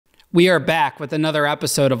We are back with another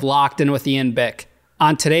episode of Locked In with Ian Bick.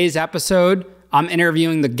 On today's episode, I'm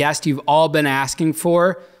interviewing the guest you've all been asking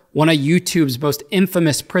for, one of YouTube's most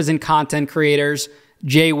infamous prison content creators,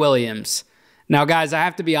 Jay Williams. Now, guys, I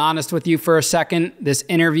have to be honest with you for a second. This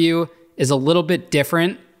interview is a little bit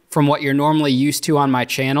different from what you're normally used to on my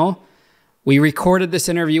channel. We recorded this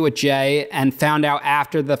interview with Jay and found out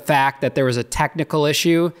after the fact that there was a technical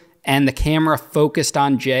issue and the camera focused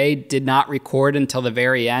on Jay did not record until the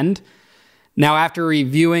very end. Now, after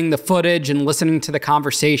reviewing the footage and listening to the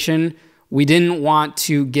conversation, we didn't want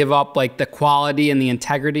to give up like the quality and the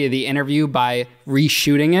integrity of the interview by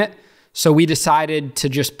reshooting it. So we decided to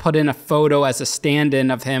just put in a photo as a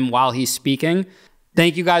stand-in of him while he's speaking.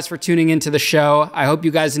 Thank you guys for tuning into the show. I hope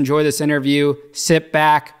you guys enjoy this interview. Sit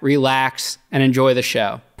back, relax, and enjoy the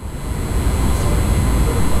show.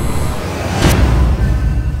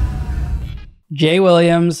 Jay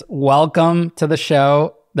Williams, welcome to the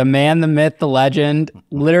show. The man, the myth, the legend.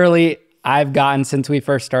 Literally, I've gotten, since we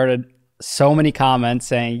first started, so many comments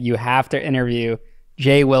saying you have to interview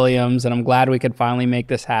Jay Williams, and I'm glad we could finally make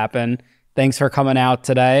this happen. Thanks for coming out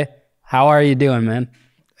today. How are you doing, man?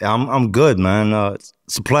 I'm good, man.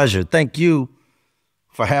 It's a pleasure. Thank you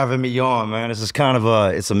for having me on, man. This is kind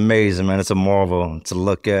of it's amazing, man. It's a marvel to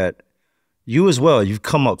look at. You as well. You've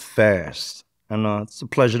come up fast. And it's a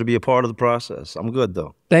pleasure to be a part of the process. I'm good,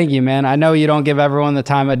 though. Thank you, man. I know you don't give everyone the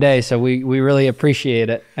time of day, so we really appreciate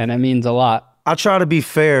it, and it means a lot. I try to be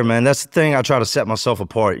fair, man. That's the thing. I try to set myself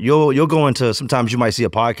apart. You'll go into, sometimes you might see a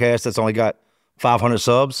podcast that's only got 500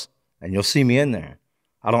 subs, and you'll see me in there.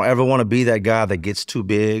 I don't ever want to be that guy that gets too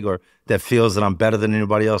big or that feels that I'm better than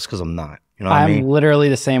anybody else, because I'm not. You know what I mean? I'm literally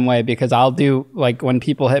the same way, because I'll do, like, when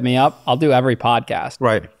people hit me up, I'll do every podcast.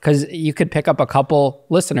 Right. Because you could pick up a couple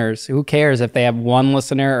listeners. Who cares if they have one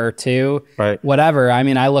listener or two? Right. Whatever. I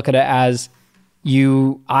mean, I look at it as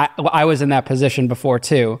I was in that position before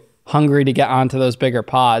too, hungry to get onto those bigger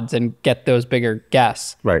pods and get those bigger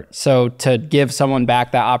guests. Right. So to give someone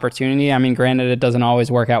back that opportunity, I mean, granted, it doesn't always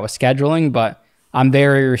work out with scheduling, but I'm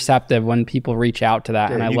very receptive when people reach out to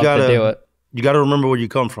that, and I love to do it. You got to remember where you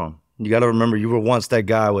come from. You got to remember you were once that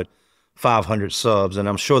guy with 500 subs, and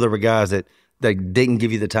I'm sure there were guys that didn't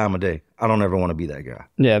give you the time of day. I don't ever want to be that guy.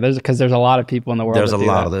 Yeah, because there's a lot of people in the world.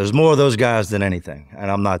 There's more of those guys than anything, and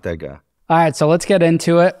I'm not that guy. All right, so let's get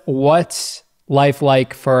into it. What's life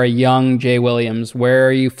like for a young Jay Williams? Where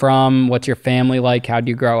are you from? What's your family like? How'd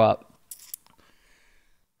you grow up?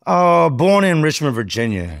 Born in Richmond,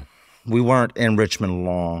 Virginia. We weren't in Richmond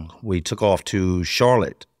long. We took off to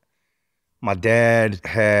Charlotte. My dad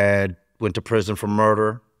went to prison for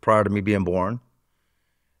murder prior to me being born,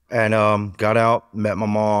 and got out, met my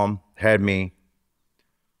mom, had me.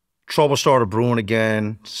 Trouble started brewing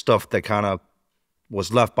again, stuff that kind of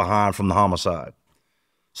was left behind from the homicide.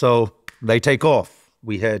 So they take off.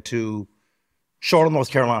 We head to Charlotte, North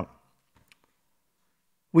Carolina.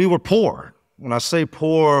 We were poor. When I say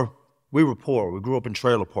poor, we were poor. We grew up in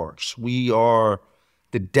trailer parks. We are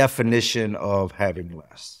the definition of having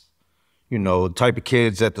less. You know, the type of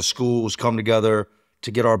kids that the schools come together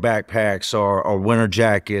to get our backpacks or our winter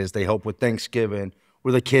jackets. They help with Thanksgiving.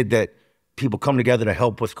 We're the kid that people come together to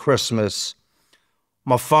help with Christmas.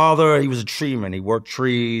 My father, he was a treeman. He worked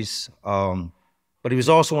trees. But he was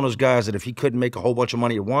also one of those guys that if he couldn't make a whole bunch of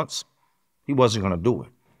money at once, he wasn't going to do it.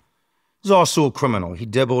 He was also a criminal. He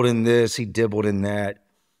dibbled in this, he dibbled in that.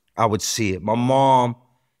 I would see it. My mom,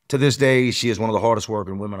 to this day, she is one of the hardest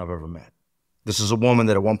working women I've ever met. This is a woman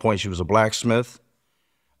that at one point she was a blacksmith.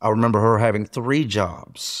 I remember her having 3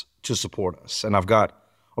 jobs to support us. And I've got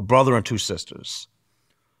a brother and 2 sisters.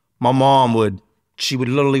 My mom she would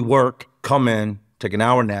literally work, come in, take an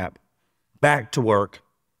hour nap, back to work,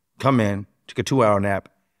 come in, take a 2-hour nap,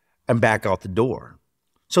 and back out the door.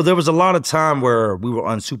 So there was a lot of time where we were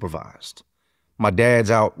unsupervised. My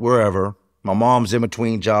dad's out wherever. My mom's in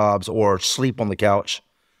between jobs or sleep on the couch,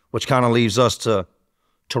 which kind of leaves us to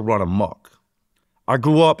run amok. I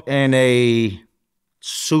grew up in a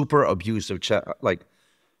super abusive,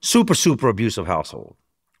 super abusive household.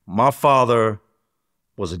 My father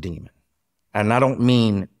was a demon. And I don't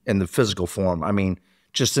mean in the physical form. I mean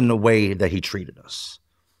just in the way that he treated us.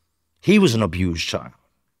 He was an abused child.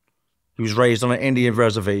 He was raised on an Indian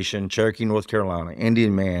reservation, Cherokee, North Carolina,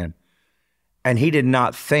 Indian man. And he did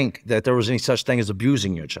not think that there was any such thing as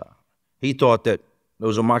abusing your child. He thought that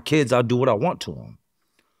those are my kids, I'll do what I want to them.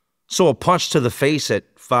 So a punch to the face at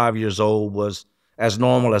 5 years old was as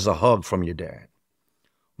normal as a hug from your dad.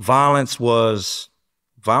 Violence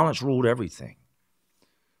ruled everything.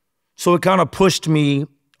 So it kind of pushed me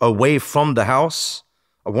away from the house.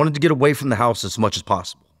 I wanted to get away from the house as much as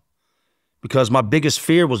possible because my biggest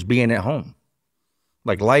fear was being at home.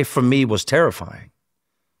 Like, life for me was terrifying.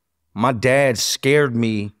 My dad scared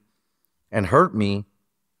me and hurt me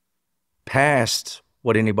past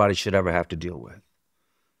what anybody should ever have to deal with.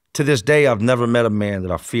 To this day, I've never met a man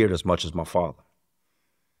that I feared as much as my father.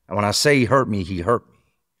 And when I say he hurt me,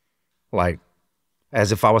 like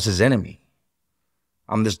as if I was his enemy.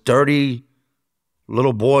 I'm this dirty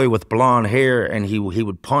little boy with blonde hair, and he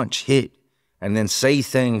would punch, hit, and then say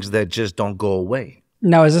things that just don't go away.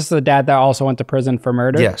 Now, is this the dad that also went to prison for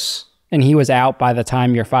murder? Yes. And he was out by the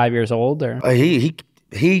time you're 5 years old, or?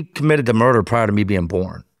 He committed the murder prior to me being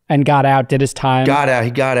born. And got out, did his time?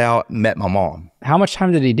 He got out, met my mom. How much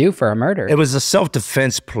time did he do for a murder? It was a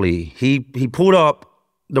self-defense plea. He pulled up,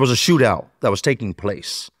 there was a shootout that was taking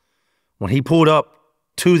place. When he pulled up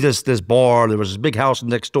to this bar, there was this big house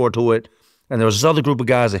next door to it, and there was this other group of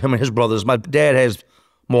guys, him and his brothers. My dad has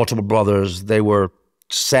multiple brothers. They were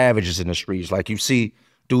savages in the streets. Like, you see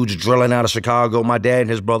dudes drilling out of Chicago. My dad and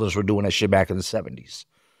his brothers were doing that shit back in the 70s.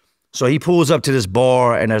 So he pulls up to this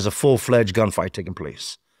bar, and there's a full-fledged gunfight taking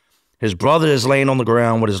place. His brother is laying on the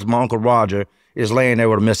ground with his uncle Roger is laying there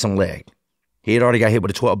with a missing leg. He had already got hit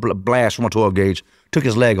with a blast from a 12 gauge, took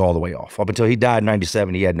his leg all the way off. Up until he died in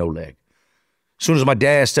 97, he had no leg. As soon as my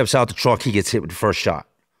dad steps out the truck, he gets hit with the first shot.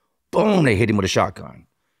 Boom, they hit him with a shotgun.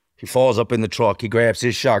 He falls up in the truck, he grabs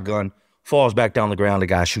his shotgun, falls back down the ground, the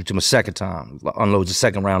guy shoots him a second time, unloads a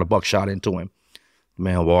second round of buckshot into him. The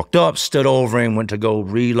man walked up, stood over him, went to go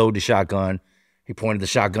reload the shotgun. He pointed the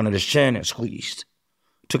shotgun at his chin and squeezed.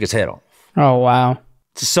 Took his head off. Oh, wow.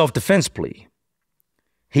 It's a self-defense plea.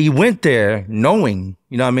 He went there knowing,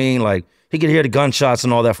 you know what I mean? Like, he could hear the gunshots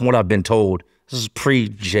and all that from what I've been told. This is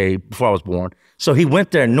pre-Jay, before I was born. So he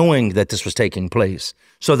went there knowing that this was taking place.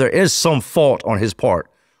 So there is some fault on his part,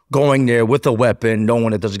 going there with a weapon,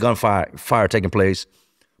 knowing that there's a gunfire taking place.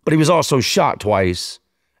 But he was also shot twice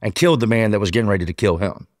and killed the man that was getting ready to kill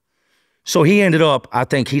him. So he ended up, I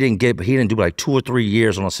think he didn't do like 2 or 3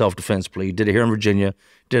 years on a self-defense plea. Did it here in Virginia,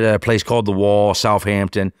 did it at a place called The Wall,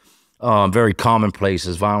 Southampton, very common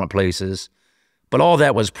places, violent places. But all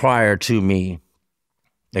that was prior to me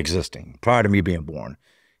existing, prior to me being born.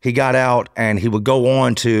 He got out and he would go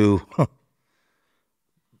on to,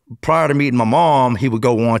 prior to meeting my mom, he would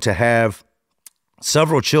go on to have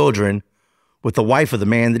several children with the wife of the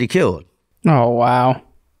man that he killed. Oh, wow.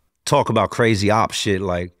 Talk about crazy op shit,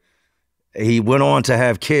 like, he went on to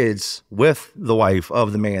have kids with the wife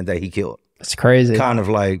of the man that he killed. That's crazy. Kind of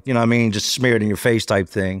like, you know what I mean, just smeared in your face type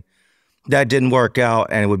thing. That didn't work out,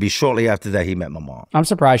 and it would be shortly after that he met my mom. I'm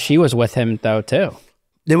surprised she was with him, though, too.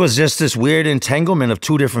 There was just this weird entanglement of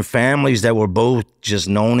two different families that were both just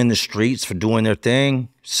known in the streets for doing their thing.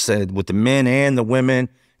 Said with the men and the women.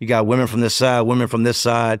 You got women from this side, women from this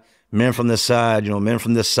side, men from this side, you know, men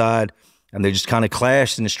from this side. And they just kind of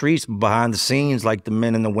clashed in the streets behind the scenes, like the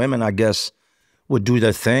men and the women, I guess, would do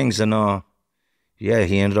their things. And yeah,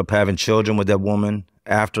 he ended up having children with that woman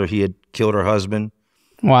after he had killed her husband.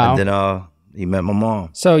 Wow. And then he met my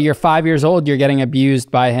mom. So you're 5 years old, you're getting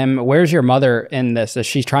abused by him. Where's your mother in this? Is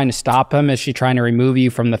she trying to stop him? Is she trying to remove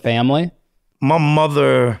you from the family? My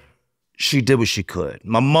mother, she did what she could.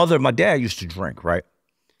 My dad used to drink, right?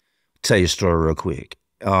 Tell you a story real quick.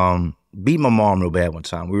 Beat my mom real bad one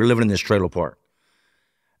time. We were living in this trailer park.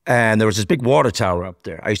 And there was this big water tower up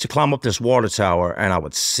there. I used to climb up this water tower and I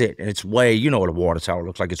would sit. And it's way, you know what a water tower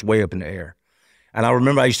looks like. It's way up in the air. And I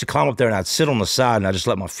remember I used to climb up there and I'd sit on the side and I just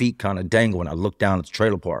let my feet kind of dangle and I'd look down at the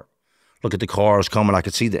trailer park. Look at the cars coming. I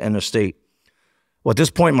could see the interstate. Well, at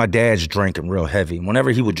this point, my dad's drinking real heavy.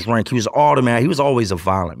 Whenever he would drink, he was automatic. He was always a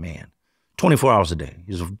violent man. 24 hours a day.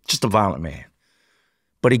 He was just a violent man.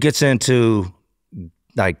 But he gets into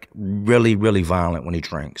like really, really violent when he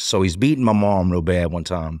drinks. So he's beating my mom real bad one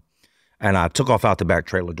time. And I took off out the back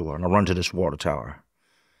trailer door and I run to this water tower.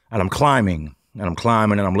 And I'm climbing and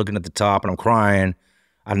I'm looking at the top and I'm crying.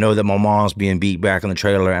 I know that my mom's being beat back in the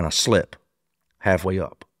trailer and I slip halfway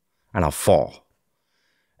up and I fall.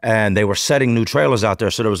 And they were setting new trailers out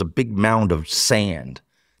there. So there was a big mound of sand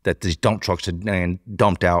that these dump trucks had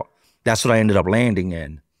dumped out. That's what I ended up landing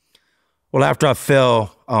in. Well, after I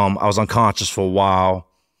fell, I was unconscious for a while.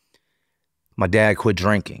 My dad quit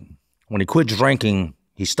drinking. When he quit drinking,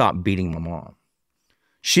 he stopped beating my mom.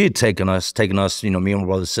 She had taken us, you know, me and my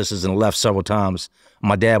brothers and sisters, and left several times.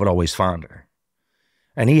 My dad would always find her.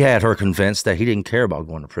 And he had her convinced that he didn't care about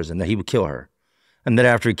going to prison, that he would kill her. And that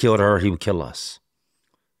after he killed her, he would kill us.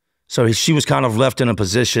 So she was kind of left in a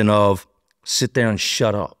position of sit there and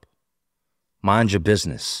shut up. Mind your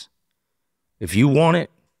business. If you want it,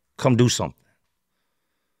 come do something.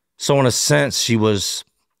 So in a sense, she was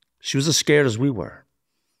as scared as we were.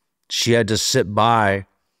 she had to sit by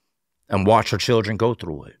and watch her children go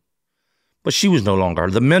through it. But she was no longer.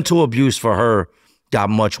 The mental abuse for her got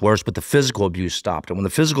much worse, but the physical abuse stopped. And when the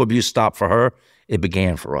physical abuse stopped for her, it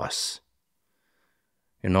began for us.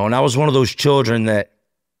 You know, and I was one of those children that,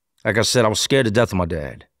 like I said, I was scared to death of my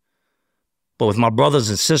dad. But with my brothers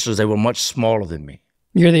and sisters, they were much smaller than me.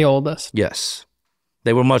 You're the oldest? Yes.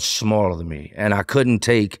 They were much smaller than me, and I couldn't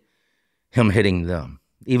take him hitting them,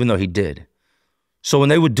 even though he did. So when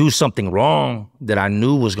they would do something wrong that I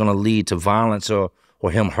knew was going to lead to violence or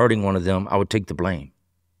him hurting one of them, I would take the blame.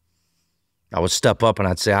 I would step up and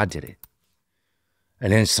I'd say, I did it.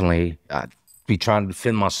 And instantly, I'd be trying to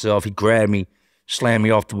defend myself. He'd grab me, slam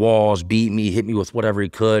me off the walls, beat me, hit me with whatever he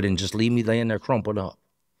could, and just leave me laying there crumpled up.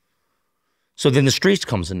 So then the streets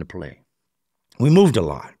comes into play. We moved a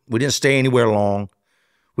lot. We didn't stay anywhere long.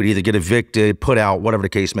 We'd either get evicted, put out, whatever the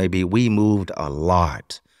case may be. We moved a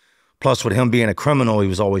lot. Plus, with him being a criminal, he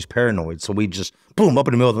was always paranoid. So we just, boom, up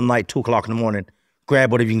in the middle of the night, 2 o'clock in the morning,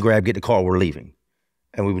 grab whatever you can grab, get the car, we're leaving.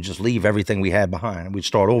 And we would just leave everything we had behind, and we'd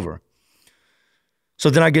start over. So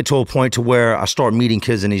then I get to a point to where I start meeting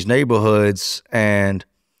kids in these neighborhoods, and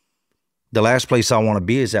the last place I want to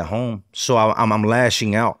be is at home. So I'm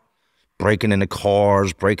lashing out, breaking into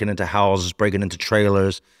cars, breaking into houses, breaking into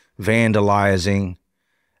trailers, vandalizing.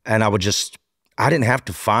 And I didn't have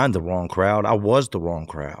to find the wrong crowd. I was the wrong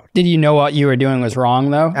crowd. Did you know what you were doing was wrong,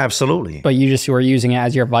 though? Absolutely. But you just were using it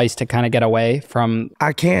as your vice to kind of get away from...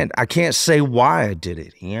 I can't say why I did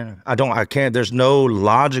it. Yeah, I can't. There's no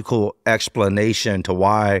logical explanation to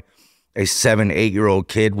why a 7, 8-year-old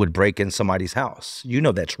kid would break in somebody's house. You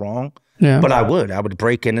know that's wrong. Yeah. But I would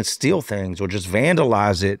break in and steal things or just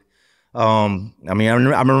vandalize it. I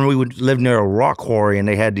remember we would live near a rock quarry, and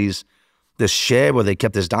they had this shed where they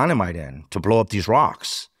kept this dynamite in to blow up these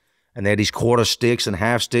rocks. And they had these quarter sticks and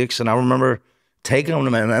half sticks. And I remember taking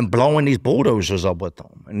them and blowing these bulldozers up with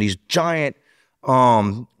them. And these giant,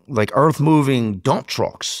 like earth-moving dump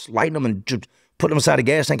trucks, lighting them and just putting them inside a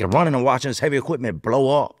gas tank and running and watching this heavy equipment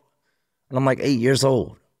blow up. And I'm like 8 years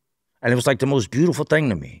old. And it was like the most beautiful thing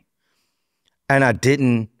to me. And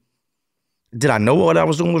did I know what I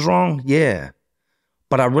was doing was wrong? Yeah.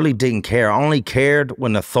 But I really didn't care. I only cared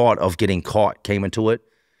when the thought of getting caught came into it.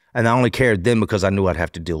 And I only cared then because I knew I'd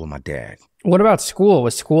have to deal with my dad. What about school?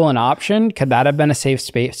 Was school an option? Could that have been a safe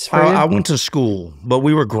space for you? I went to school, but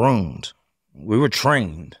we were groomed. We were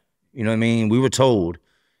trained. You know what I mean? We were told,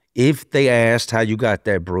 if they asked how you got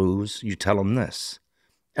that bruise, you tell them this.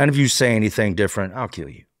 And if you say anything different, I'll kill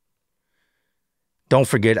you. Don't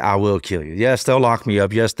forget, I will kill you. Yes, they'll lock me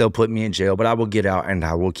up. Yes, they'll put me in jail, but I will get out and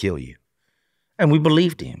I will kill you. And we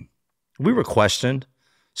believed him. We were questioned.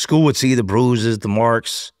 School would see the bruises, the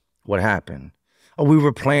marks. What happened? Oh, we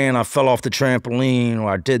were playing, I fell off the trampoline, or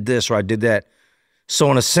I did this, or I did that. So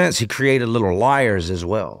in a sense, he created little liars as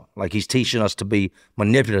well. Like he's teaching us to be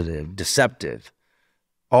manipulative, deceptive,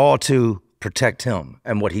 all to protect him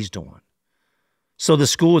and what he's doing. So the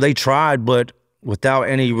school, they tried, but without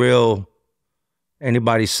anybody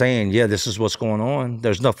saying, yeah, this is what's going on,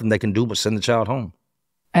 there's nothing they can do but send the child home.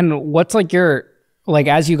 And what's like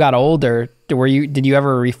as you got older, did you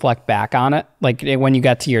ever reflect back on it? Like when you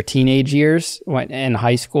got to your teenage years in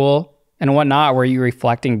high school and whatnot, were you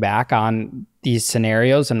reflecting back on these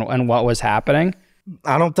scenarios and what was happening?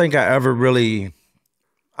 I don't think I ever really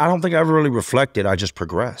reflected. I just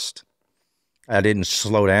progressed. I didn't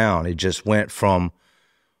slow down. It just went from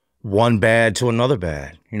one bad to another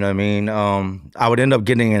bad. You know what I mean? I would end up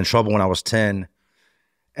getting in trouble when I was 10.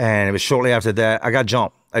 And it was shortly after that, I got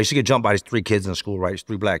jumped. I used to get jumped by these 3 kids in school, right? These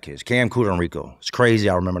 3 black kids, Cam, Cooter, and Rico. It's crazy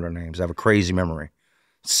I remember their names. I have a crazy memory.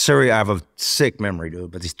 Serious, I have a sick memory,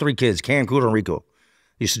 dude. But these 3 kids, Cam, Cooter, and Rico,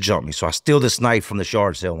 used to jump me. So I steal this knife from the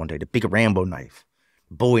yard sale one day, the big Rambo knife,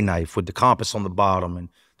 Bowie knife with the compass on the bottom and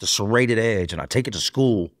the serrated edge. And I take it to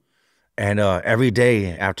school. And every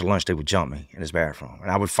day after lunch, they would jump me in his bathroom. And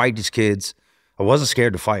I would fight these kids. I wasn't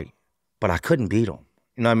scared to fight, but I couldn't beat them.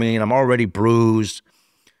 You know what I mean? I'm already bruised.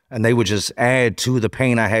 And they would just add to the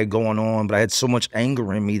pain I had going on. But I had so much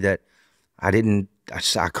anger in me that I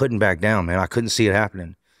couldn't back down, man. I couldn't see it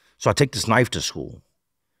happening. So I take this knife to school.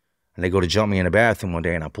 And they go to jump me in the bathroom one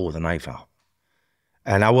day, and I pull the knife out.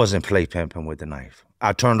 And I wasn't play pimping with the knife.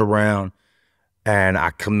 I turned around, and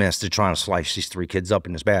I commenced to try and slice these 3 kids up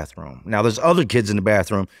in this bathroom. Now, there's other kids in the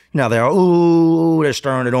bathroom. Now, they're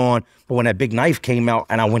stirring it on. But when that big knife came out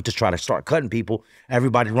and I went to try to start cutting people,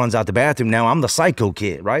 everybody runs out the bathroom. Now, I'm the psycho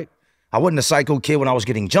kid, right? I wasn't a psycho kid when I was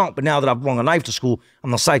getting jumped, but now that I've brought a knife to school,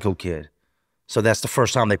 I'm the psycho kid. So that's the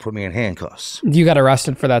first time they put me in handcuffs. You got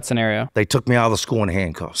arrested for that scenario. They took me out of the school in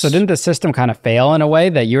handcuffs. So didn't the system kind of fail in a way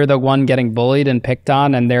that you're the one getting bullied and picked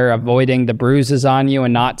on and they're avoiding the bruises on you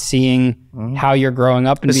and not seeing how you're growing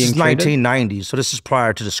up and being treated? This is 1990, so this is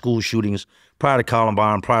prior to the school shootings, prior to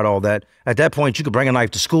Columbine, prior to all that. At that point, you could bring a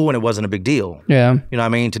knife to school and it wasn't a big deal. Yeah. You know what I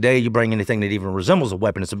mean? Today, you bring anything that even resembles a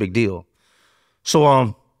weapon, it's a big deal.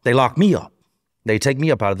 So they locked me up. They take me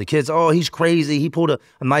up out of the kids. Oh, he's crazy. He pulled a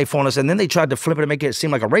knife on us. And then they tried to flip it and make it seem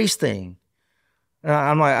like a race thing. And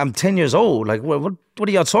I'm like, I'm 10 years old. Like, what are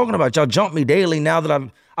y'all talking about? Y'all jump me daily now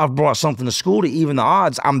that I've brought something to school to even the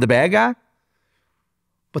odds. I'm the bad guy.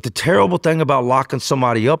 But the terrible thing about locking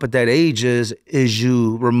somebody up at that age is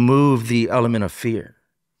you remove the element of fear.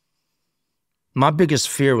 My biggest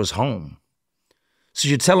fear was home. So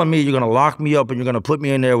you're telling me you're going to lock me up and you're going to put me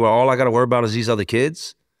in there where all I got to worry about is these other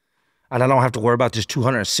kids? And I don't have to worry about this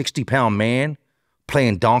 260-pound man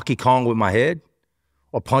playing Donkey Kong with my head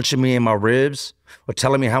or punching me in my ribs or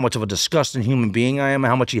telling me how much of a disgusting human being I am and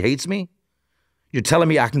how much he hates me? You're telling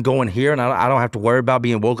me I can go in here and I don't have to worry about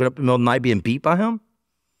being woken up in the middle of the night being beat by him?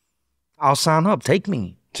 I'll sign up. Take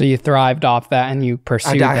me. So you thrived off that and you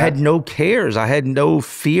pursued that. I had no cares. I had no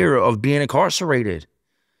fear of being incarcerated.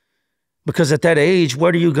 Because at that age,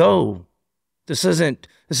 where do you go? This isn't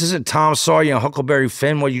Tom Sawyer and Huckleberry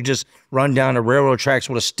Finn where you just run down the railroad tracks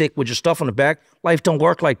with a stick with your stuff on the back. Life don't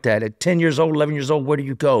work like that. At 10 years old, 11 years old, where do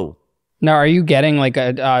you go? Now, are you getting like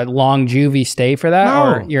a long juvie stay for that?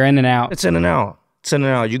 No. Or you're in and out? It's in and out. It's in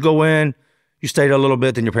and out. You go in, you stay there a little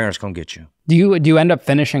bit, then your parents come get you. Do you end up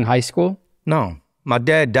finishing high school? No. My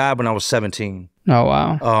dad died when I was 17. Oh,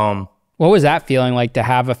 wow. What was that feeling like to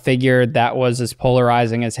have a figure that was as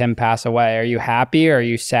polarizing as him pass away? Are you happy or are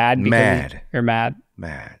you sad? Because mad. You're mad?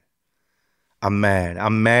 Mad. I'm mad.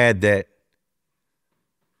 I'm mad that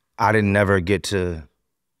I didn't never get to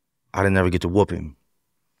whoop him.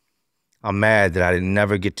 I'm mad that I didn't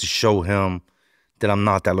never get to show him that I'm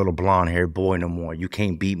not that little blonde-haired boy no more. You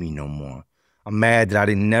can't beat me no more. I'm mad that I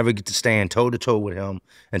didn't never get to stand toe-to-toe with him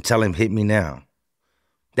and tell him, hit me now.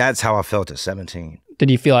 That's how I felt at 17. Did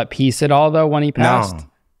you feel at peace at all, though, when he passed?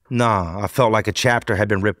 No. I felt like a chapter had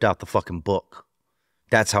been ripped out the fucking book.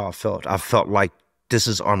 That's how I felt. I felt like this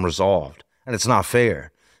is unresolved, and it's not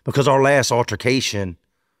fair. Because our last altercation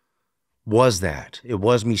was that. It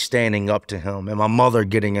was me standing up to him and my mother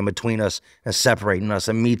getting in between us and separating us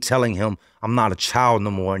and me telling him, I'm not a child no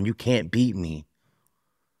more and you can't beat me.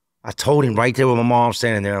 I told him right there with my mom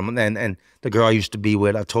standing there and the girl I used to be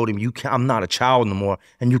with, I told him, I'm not a child no more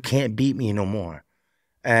and you can't beat me no more.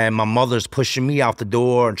 And my mother's pushing me out the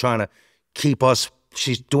door and trying to keep us,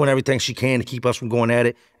 she's doing everything she can to keep us from going at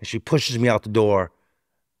it. And she pushes me out the door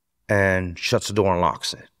and shuts the door and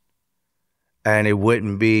locks it. And it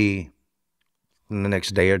wouldn't be the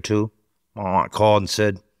next day or two. My aunt called and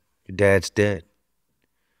said, your dad's dead.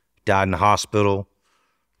 He died in the hospital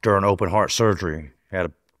during open heart surgery. He had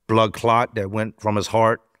a blood clot that went from his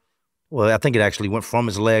heart. Well, I think it actually went from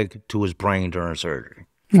his leg to his brain during surgery.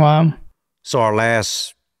 Wow. So our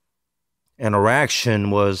last interaction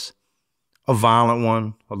was a violent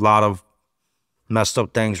one. A lot of messed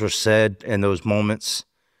up things were said in those moments.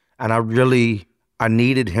 And I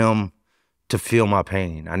needed him to feel my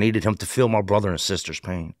pain. I needed him to feel my brother and sister's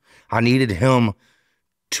pain. I needed him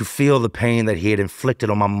to feel the pain that he had inflicted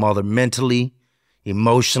on my mother mentally,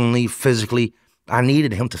 emotionally, physically. I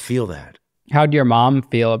needed him to feel that. How'd your mom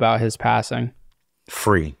feel about his passing?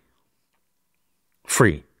 Free.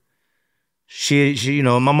 She, you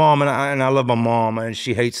know, my mom, and I love my mom, and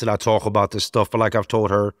she hates that I talk about this stuff, but like I've told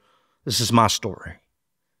her, this is my story.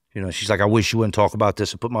 You know, she's like, I wish you wouldn't talk about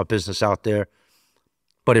this and put my business out there.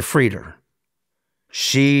 But it freed her.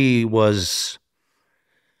 She was,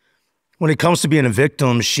 when it comes to being a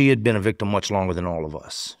victim, she had been a victim much longer than all of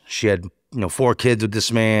us. She had, 4 kids with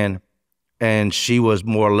this man, and she was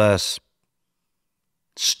more or less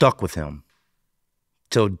stuck with him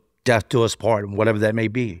till death do us part, whatever that may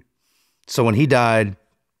be. So when he died,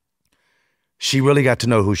 she really got to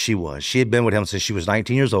know who she was. She had been with him since she was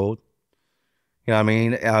 19 years old. You know what I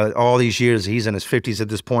mean? All these years, he's in his 50s at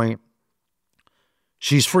this point.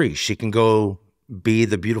 She's free. She can go be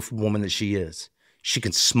the beautiful woman that she is. She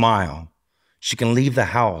can smile. She can leave the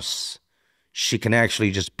house. She can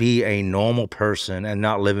actually just be a normal person and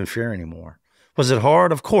not live in fear anymore. Was it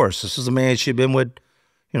hard? Of course. This is a man she'd been with,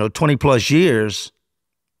 20 plus years.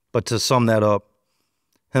 But to sum that up,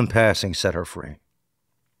 him passing set her free.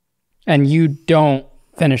 And you don't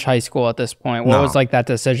finish high school at this point. What was like that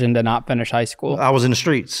decision to not finish high school? I was in the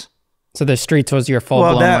streets. So the streets was your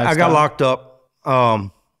full-blown lifestyle? I got locked up,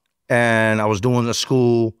 and I was doing the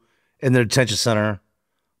school in the detention center,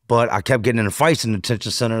 But I kept getting into fights in the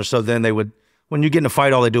detention center. So then they would, when you get in a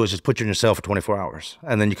fight, all they do is just put you in your cell for 24 hours.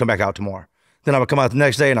 And then you come back out tomorrow. Then I would come out the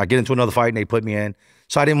next day and I get into another fight and they put me in.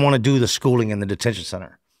 So I didn't want to do the schooling in the detention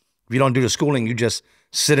center. If you don't do the schooling, you just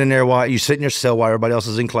sit in there while you sit in your cell while everybody else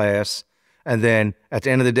is in class. And then at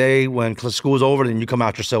the end of the day, when school's over, then you come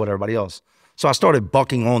out your cell with everybody else. So I started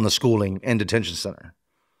bucking on the schooling in detention center.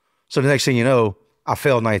 So the next thing you know, I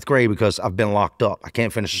failed 9th grade because I've been locked up. I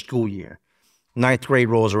can't finish the school year. 9th grade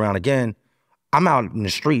rolls around again. I'm out in the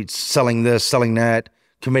streets selling this, selling that,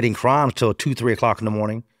 committing crimes till 2, 3 o'clock in the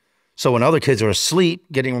morning. So when other kids are asleep,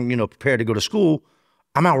 getting, prepared to go to school,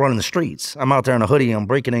 I'm out running the streets. I'm out there in a hoodie. I'm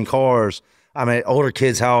breaking in cars. I'm at older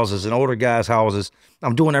kids' houses and older guys' houses.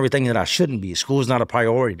 I'm doing everything that I shouldn't be. School's not a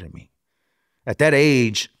priority to me. At that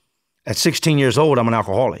age, at 16 years old, I'm an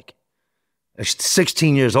alcoholic. At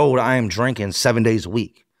 16 years old, I am drinking 7 days a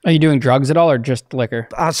week. Are you doing drugs at all or just liquor?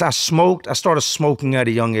 I smoked. I started smoking at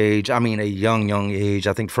a young age. I mean, a young age.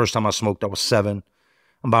 I think the first time I smoked, I was 7.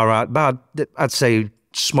 I'd say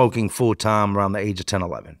smoking full time around the age of 10,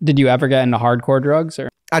 11. Did you ever get into hardcore drugs? Or?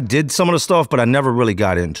 I did some of the stuff, but I never really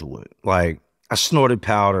got into it. Like, I snorted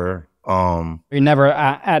powder. You're never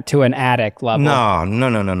to an addict level? No.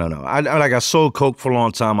 I sold coke for a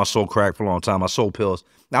long time. I sold crack for a long time. I sold pills.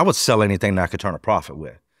 I would sell anything that I could turn a profit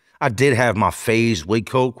with. I did have my phase with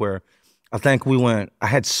coke where I think I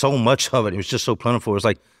had so much of it. It was just so plentiful. It was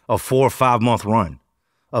like a 4 or 5 month run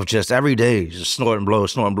of just every day, just snorting blow,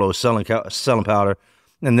 selling powder.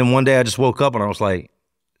 And then one day I just woke up and I was like,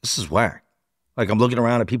 this is whack. Like, I'm looking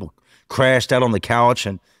around at people crashed out on the couch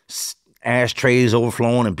and ashtrays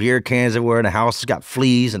overflowing and beer cans everywhere, and the house has got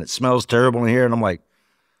fleas and it smells terrible in here. And I'm like,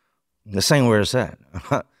 this ain't where it's at.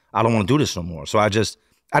 I don't want to do this no more. So I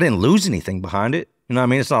didn't lose anything behind it. You know what I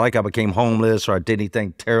mean? It's not like I became homeless or I did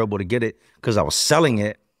anything terrible to get it because I was selling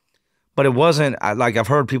it. But it wasn't, like I've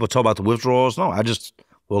heard people talk about the withdrawals. No, I just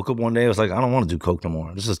woke up one day, I was like, I don't want to do coke no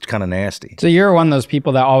more. This is kind of nasty. So you're one of those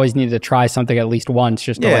people that always needed to try something at least once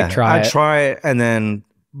just to try it. I'd try it and then,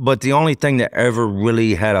 but the only thing that ever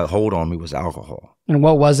really had a hold on me was alcohol. And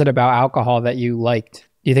what was it about alcohol that you liked?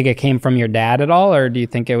 Do you think it came from your dad at all, or do you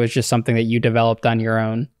think it was just something that you developed on your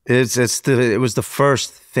own? It was the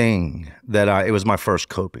first thing that it was my first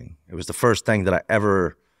coping. It was the first thing that I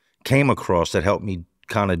ever came across that helped me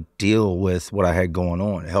kind of deal with what I had going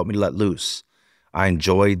on. It helped me let loose. I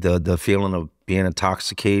enjoyed the feeling of being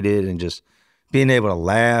intoxicated and just being able to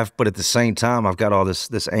laugh, but at the same time, I've got all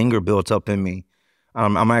this anger built up in me.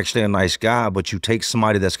 I'm actually a nice guy, but you take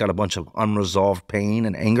somebody that's got a bunch of unresolved pain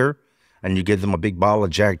and anger, and you give them a big bottle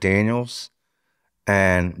of Jack Daniels,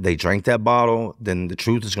 and they drink that bottle, then the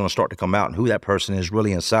truth is going to start to come out, and who that person is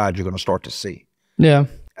really inside, you're going to start to see. Yeah.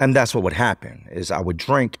 And that's what would happen, is I would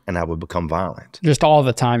drink and I would become violent. Just all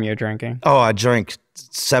the time you're drinking? Oh, I drank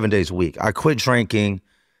 7 days a week. I quit drinking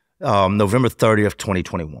November 30th,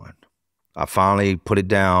 2021. I finally put it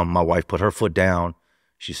down. My wife put her foot down.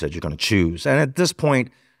 She said, you're going to choose. And at this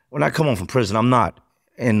point, when I come home from prison, I'm not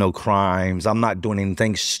in no crimes. I'm not doing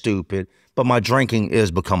anything stupid, but my drinking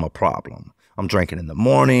is become a problem. I'm drinking in the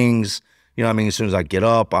mornings. You know what I mean? As soon as I get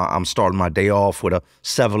up, I'm starting my day off with a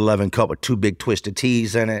 7-Eleven cup with 2 big twisted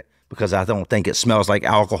teas in it because I don't think it smells like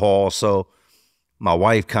alcohol. So my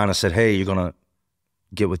wife kind of said, hey, you're going to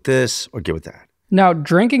get with this or get with that. Now,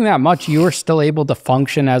 drinking that much, you were still able to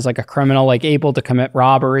function as like a criminal, like able to commit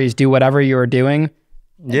robberies, do whatever you were doing?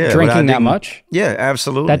 Yeah. Drinking that much? Yeah,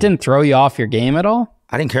 absolutely. That didn't throw you off your game at all?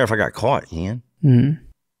 I didn't care if I got caught, Ian. Mm-hmm.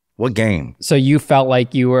 What game? So you felt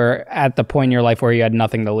like you were at the point in your life where you had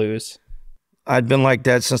nothing to lose? I'd been like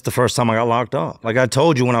that since the first time I got locked up. Like I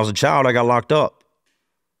told you, when I was a child, I got locked up.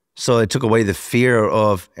 So it took away the fear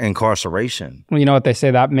of incarceration. Well, you know what they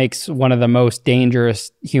say, that makes one of the most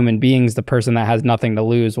dangerous human beings the person that has nothing to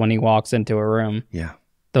lose when he walks into a room. Yeah.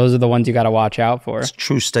 Those are the ones you got to watch out for. It's a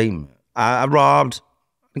true statement. I robbed,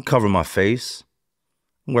 I cover my face,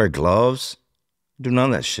 wear gloves, do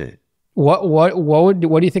none of that shit. What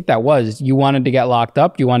do you think that was? You wanted to get locked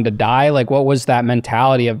up? You wanted to die? Like, what was that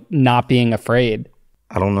mentality of not being afraid?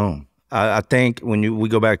 I don't know. I think when we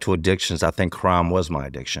go back to addictions, I think crime was my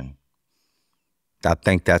addiction. I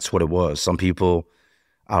think that's what it was. Some people,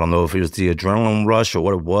 I don't know if it was the adrenaline rush or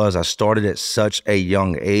what it was. I started at such a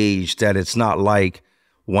young age that it's not like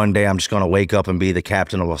one day I'm just going to wake up and be the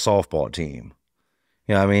captain of a softball team.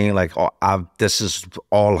 You know what I mean? Like, this is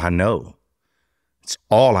all I know. It's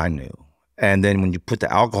all I knew. And then when you put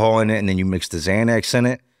the alcohol in it and then you mix the Xanax in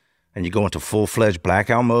it and you go into full-fledged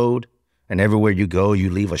blackout mode, and everywhere you go, you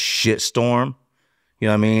leave a shit storm. You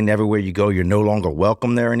know what I mean? Everywhere you go, you're no longer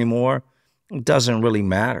welcome there anymore. It doesn't really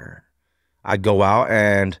matter. I go out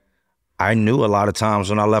and I knew a lot of times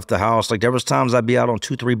when I left the house, like there was times I'd be out on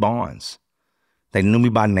 2, 3 bonds. They knew me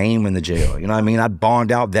by name in the jail. You know what I mean? I'd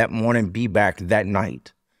bond out that morning, be back that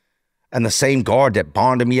night. And the same guard that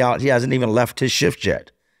bonded me out, he hasn't even left his shift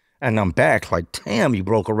yet. And I'm back like, damn, you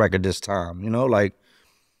broke a record this time. You know, like,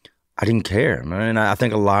 I didn't care, man. I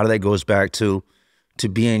think a lot of that goes back to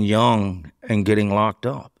being young and getting locked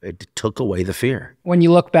up. It took away the fear. When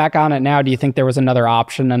you look back on it now, do you think there was another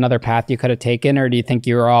option, another path you could have taken? Or do you think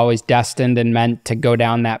you were always destined and meant to go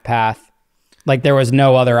down that path? Like there was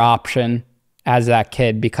no other option as that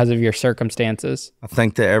kid because of your circumstances? I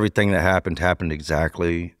think that everything that happened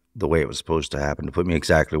exactly the way it was supposed to happen, to put me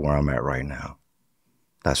exactly where I'm at right now.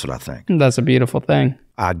 That's what I think. That's a beautiful thing.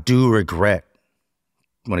 I do regret,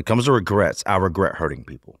 when it comes to regrets, I regret hurting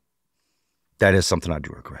people. That is something I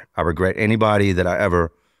do regret. I regret anybody that I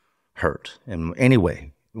ever hurt in any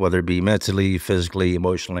way, whether it be mentally, physically,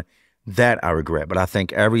 emotionally. That I regret. But I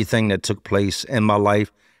think everything that took place in my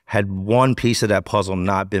life, had one piece of that puzzle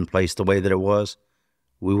not been placed the way that it was,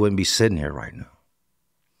 we wouldn't be sitting here right now.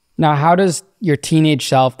 Now, how does your teenage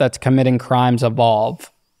self that's committing crimes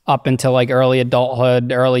evolve up until like early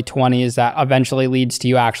adulthood, early 20s, that eventually leads to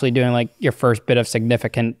you actually doing like your first bit of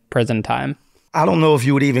significant prison time? I don't know if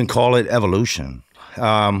you would even call it evolution.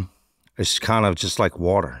 It's kind of just like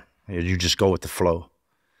water. You just go with the flow.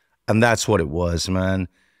 And that's what it was, man.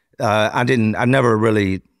 I'm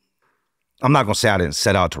not going to say I didn't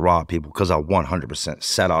set out to rob people, because I 100%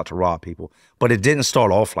 set out to rob people. But it didn't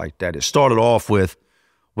start off like that. It started off with,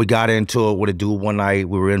 we got into it with a dude one night.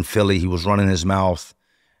 We were in Philly. He was running his mouth.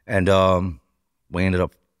 And we ended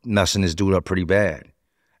up messing this dude up pretty bad.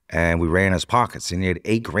 And we ran his pockets, and he had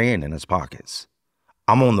 $8 grand in his pockets.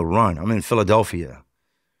 I'm on the run. I'm in Philadelphia.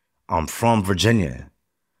 I'm from Virginia.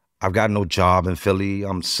 I've got no job in Philly.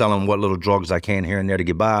 I'm selling what little drugs I can here and there to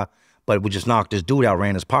get by. But we just knocked this dude out,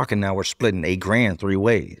 ran his pocket. Now we're splitting $8 grand 3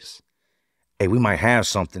 ways. Hey, we might have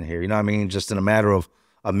something here. You know what I mean? Just in a matter of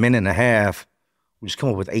a minute and a half, we just come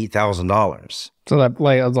up with $8,000. So that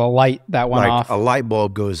like it was a light that went off. A light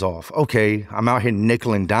bulb goes off. Okay, I'm out here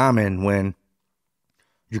nickel and diming when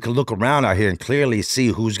you can look around out here and clearly see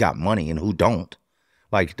who's got money and who don't.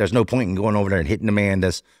 Like, there's no point in going over there and hitting the man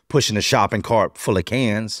that's pushing a shopping cart full of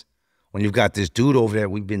cans when you've got this dude over there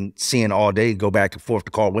we've been seeing all day go back and forth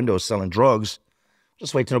to car windows selling drugs.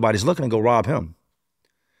 Just wait till nobody's looking and go rob him.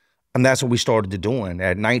 And that's what we started to doing.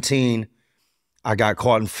 At 19, I got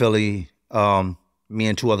caught in Philly. Me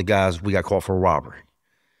and 2 other guys, we got caught for a robbery.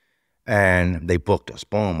 And they booked us.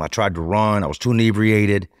 Boom. I tried to run. I was too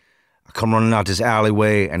inebriated. I come running out this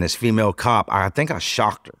alleyway, and this female cop, I think I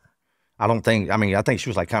shocked her. I think she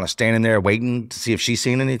was like kind of standing there waiting to see if she's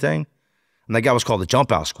seen anything. And that guy was called the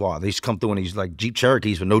Jump Out Squad. They used to come through in these like Jeep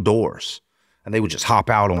Cherokees with no doors. And they would just hop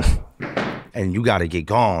out on them. And you got to get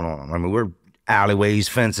gone on them. I mean, we're alleyways,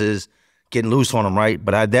 fences, getting loose on them, right?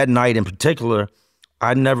 But that night in particular,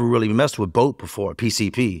 I'd never really messed with boat before,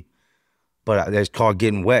 PCP. But it's called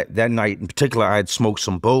getting wet. That night in particular, I had smoked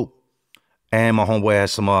some boat. And my homeboy had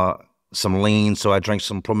some lean, so I drank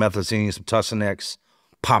some promethazine, some Tussinex,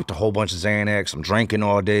 popped a whole bunch of Xanax. I'm drinking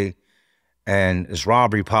all day. And this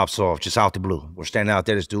robbery pops off just out the blue. We're standing out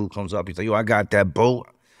there. This dude comes up. He's like, yo, I got that boat.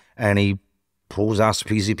 And he pulls out some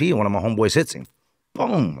PCP, and one of my homeboys hits him.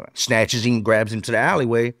 Boom. Snatches him, grabs him to the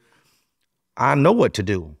alleyway. I know what to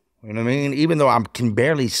do. You know what I mean? Even though I can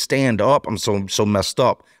barely stand up, I'm so messed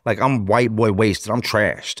up. Like, I'm white boy wasted. I'm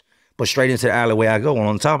trashed. But straight into the alleyway I go,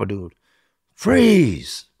 on top of dude.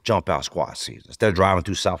 Freeze. Jump Out Squad sees us. They're driving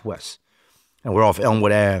through Southwest. And we're off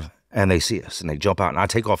Elmwood Ave, and they see us. And they jump out, and I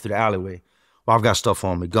take off through the alleyway. Well, I've got stuff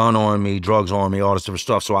on me, gun on me, drugs on me, all this different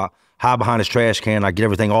stuff. So I hide behind this trash can. I get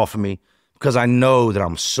everything off of me because I know that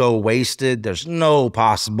I'm so wasted. There's no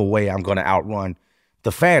possible way I'm going to outrun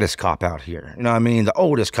the fattest cop out here. You know what I mean? The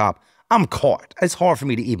oldest cop. I'm caught. It's hard for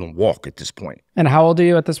me to even walk at this point. And how old are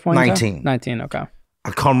you at this point? 19. 19, okay.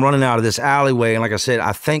 I come running out of this alleyway, and like I said,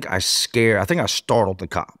 I think I startled the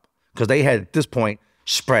cop because they had, at this point,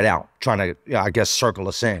 spread out, trying to, I guess, circle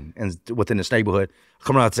us in and within this neighborhood.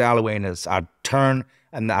 Coming out this alleyway, and I turn,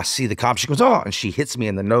 and I see the cop. She goes, oh, and she hits me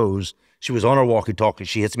in the nose. She was on her walkie-talkie.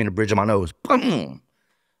 She hits me in the bridge of my nose. Boom!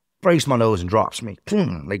 Breaks my nose and drops me.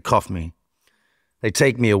 Boom! They cuff me. They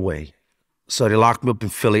take me away. So they locked me up in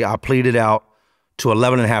Philly. I pleaded out to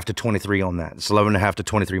 11 and a half to 23 on that. It's 11 and a half to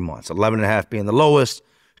 23 months. 11 and a half being the lowest,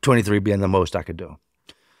 23 being the most I could do.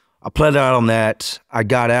 I pleaded out on that. I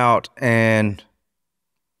got out and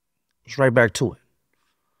was right back to it.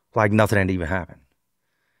 Like nothing had even happened.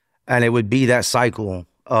 And it would be that cycle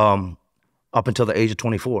up until the age of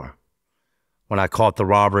 24 when I caught the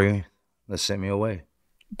robbery that sent me away.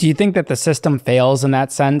 Do you think that the system fails in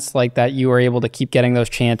that sense, like that you were able to keep getting those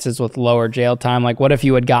chances with lower jail time? Like, what if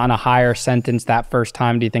you had gotten a higher sentence that first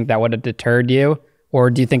time? Do you think that would have deterred you? Or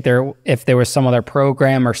do you think if there was some other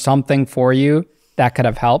program or something for you that could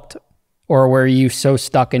have helped? Or were you so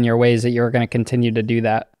stuck in your ways that you were going to continue to do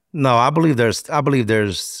that? No, I believe there's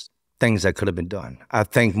things that could have been done. I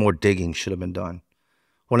think more digging should have been done.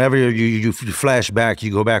 Whenever you flash back, you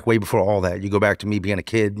go back way before all that. You go back to me being a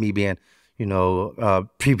kid, me being,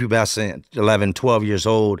 prepubescent, 11, 12 years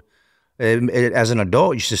old. As an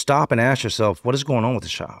adult, you should stop and ask yourself, what is going on with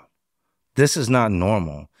this child? This is not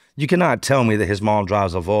normal. You cannot tell me that his mom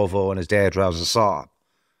drives a Volvo and his dad drives a Saab.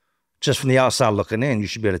 Just from the outside looking in, you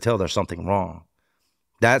should be able to tell there's something wrong.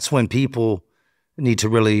 That's when people need to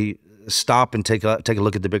really stop and take a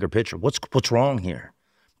look at the bigger picture. What's wrong here?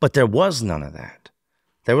 But there was none of that.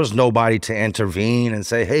 There was nobody to intervene and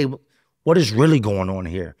say, hey, what is really going on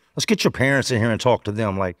here? Let's get your parents in here and talk to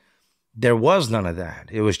them. Like, there was none of that.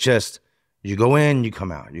 It was just, you go in, you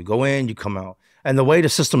come out. You go in, you come out. And the way the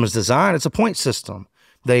system is designed, it's a point system.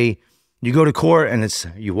 You go to court and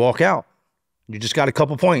you walk out. You just got a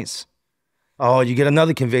couple points. Oh, you get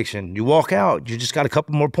another conviction. You walk out. You just got a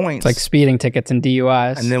couple more points. It's like speeding tickets and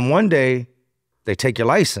DUIs. And then one day, they take your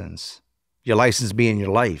license being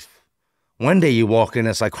your life. One day you walk in,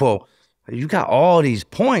 it's like, well, you got all these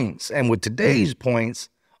points. And with today's points,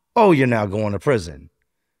 oh, you're now going to prison.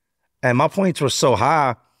 And my points were so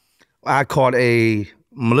high, I caught a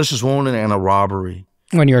malicious wounding and a robbery.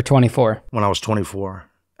 When you were 24? When I was 24.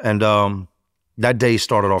 And that day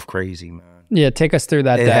started off crazy, man. Yeah, take us through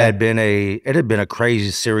that day. It had been a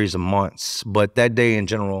crazy series of months, but that day in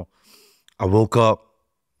general, I woke up,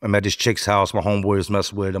 I'm at this chick's house, my homeboy was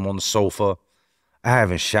messing with, I'm on the sofa. I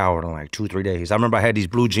haven't showered in like 2-3 days. I remember I had these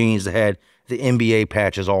blue jeans that had the NBA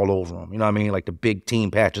patches all over them. You know what I mean? Like the big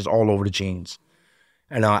team patches all over the jeans.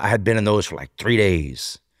 And I had been in those for like 3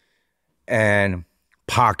 days. And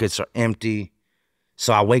pockets are empty.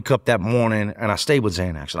 So I wake up that morning and I stay with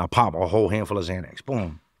Xanax and I pop a whole handful of Xanax.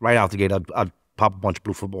 Boom. Right out the gate, I'd pop a bunch of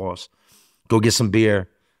blue footballs, go get some beer,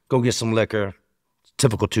 go get some liquor.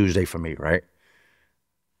 Typical Tuesday for me, right?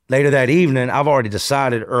 Later that evening, I've already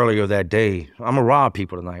decided earlier that day, I'm gonna rob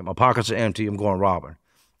people tonight. My pockets are empty, I'm going robbing.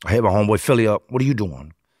 I hit my homeboy Philly up, what are you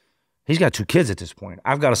doing? He's got 2 kids at this point.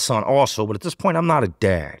 I've got a son also, but at this point, I'm not a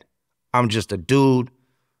dad. I'm just a dude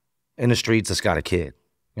in the streets that's got a kid.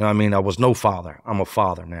 You know what I mean? I was no father, I'm a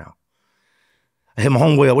father now. I hit my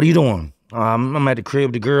homeboy up, what are you doing? I'm at the crib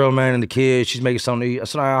with the girl, man, and the kid. She's making something to eat. I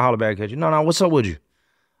said, I'll holler back at you. No, what's up with you?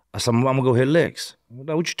 I said, I'm gonna go hit licks.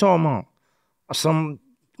 What you talking about? I said, I'm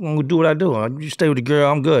gonna do what I do. You stay with the girl,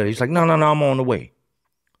 I'm good. He's like, no, I'm on the way.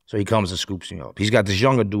 So he comes and scoops me up. He's got this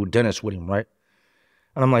younger dude, Dennis, with him, right?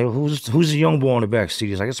 And I'm like, who's the young boy on the back seat?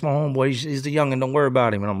 He's like, it's my homeboy. He's the youngin', don't worry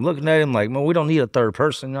about him. And I'm looking at him like, man, we don't need a third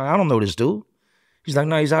person. I don't know this dude. He's like,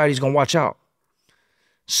 no, he's all right. He's gonna watch out.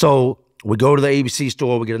 So we go to the ABC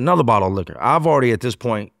store, we get another bottle of liquor. I've already, at this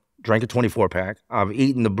point, drank a 24-pack. I've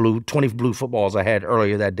eaten the 20 blue footballs I had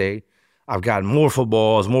earlier that day. I've gotten more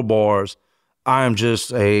footballs, more bars. I am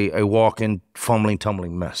just a walking, fumbling,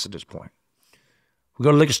 tumbling mess at this point. We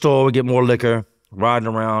go to the liquor store, we get more liquor, riding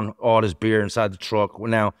around, all this beer inside the truck.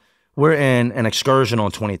 Now, we're in an excursion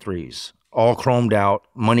on 23s, all chromed out,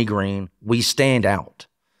 money green. We stand out.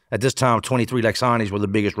 At this time, 23 Lexanis were the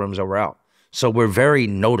biggest rims that were out. So we're very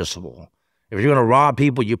noticeable. If you're gonna rob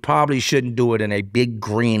people, you probably shouldn't do it in a big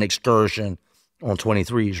green excursion on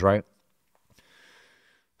 23s, right?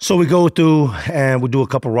 So we go through and we do a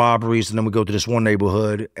couple robberies and then we go to this one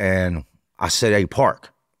neighborhood and I said, hey,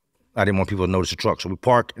 park. I didn't want people to notice the truck. So we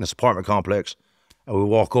park in this apartment complex and we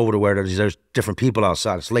walk over to where there's different people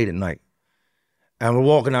outside. It's late at night. And we're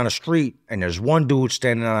walking down the street and there's one dude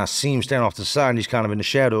standing and I see him standing off to the side and he's kind of in the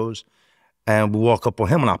shadows. And we walk up on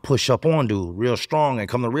him and I push up on dude real strong and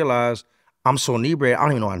come to realize I'm so inebriated, I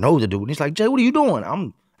don't even know I know the dude. And he's like, Jay, what are you doing?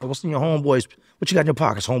 I'm like, what's in your homeboys? What you got in your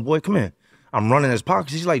pockets, homeboy? Come here. I'm running his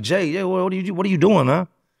pockets. He's like, Jay, yeah, what are you doing, man?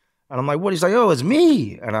 And I'm like, what? He's like, oh, it's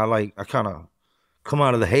me. And I kind of come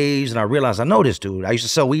out of the haze and I realize I know this dude. I used to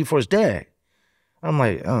sell weed for his dad. I'm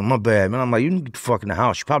like, oh, my bad, man. I'm like, you need to get the fuck in the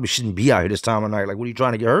house. You probably shouldn't be out here this time of night. Like, what are you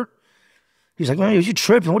trying to get hurt? He's like, man, you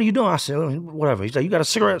tripping? What are you doing? I said, whatever. He's like, you got a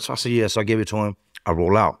cigarette? So I said, yeah. So I give it to him. I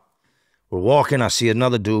roll out. We're walking. I see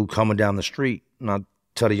another dude coming down the street. And I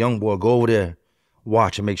tell the young boy, go over there,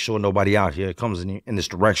 watch and make sure nobody out here comes in this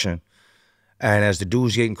direction. And as the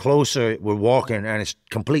dude's getting closer, we're walking and it's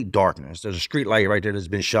complete darkness. There's a street light right there that's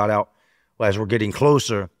been shot out. Well, as we're getting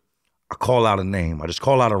closer, I call out a name. I just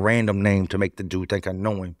call out a random name to make the dude think I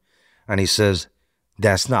know him. And he says,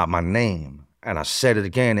 that's not my name. And I said it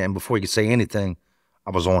again. And before he could say anything,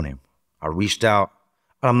 I was on him. I reached out,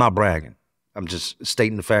 and I'm not bragging. I'm just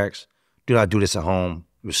stating the facts. Do not do this at home.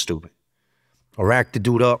 It was stupid. I racked the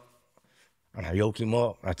dude up, and I yoke him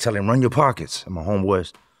up. I tell him, run your pockets. And my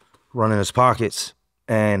homeboy's running his pockets,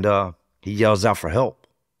 and he yells out for help.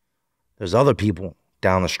 There's other people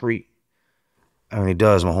down the street. And when he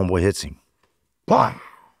does, my homeboy hits him. Blah!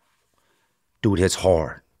 Dude hits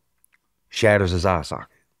hard. Shatters his eye socket.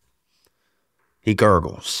 He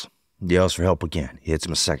gurgles. Yells for help again. He hits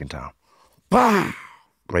him a second time. Bah!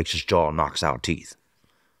 Breaks his jaw, knocks out teeth.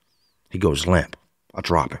 He goes limp. I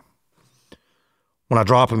drop him. When I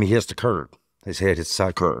drop him, he hits the curb. His head hits the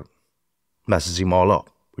side curb. Messes him all up.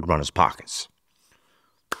 We run his pockets.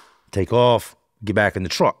 Take off, get back in the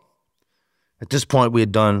truck. At this point, we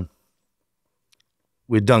had done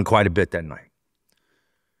quite a bit that night.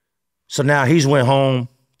 So now he's went home,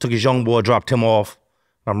 took his young boy, dropped him off.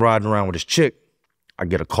 I'm riding around with his chick. I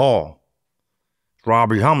get a call.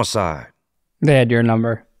 Robbery, homicide. They had your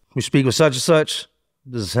number. We speak with such and such.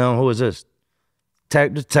 This is him. Who is this?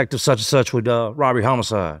 Detective such and such with robbery,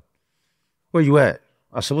 homicide. Where you at?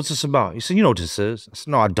 I said, what's this about? He said, you know what this is. I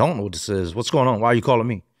said, no, I don't know what this is. What's going on? Why are you calling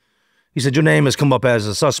me? He said, your name has come up as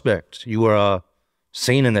a suspect. You were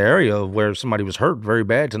seen in the area where somebody was hurt very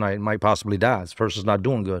bad tonight and might possibly die. This person's not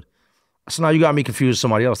doing good. I said, now you got me confused with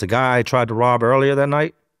somebody else. The guy I tried to rob earlier that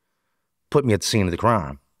night put me at the scene of the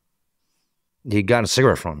crime. He'd gotten a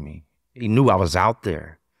cigarette from me. He knew I was out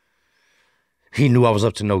there. He knew I was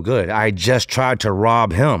up to no good. I just tried to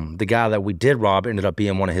rob him. The guy that we did rob ended up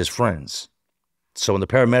being one of his friends. So when the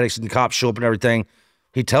paramedics and the cops show up and everything,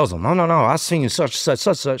 he tells them, no, I seen such, such,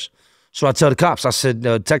 such, such. So I tell the cops, I said,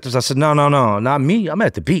 detectives, I said, no, not me. I'm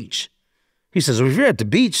at the beach. He says, well, if you're at the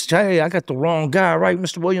beach, hey, I got the wrong guy, right,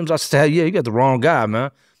 Mr. Williams? I said, hey, yeah, you got the wrong guy,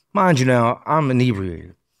 man. Mind you now, I'm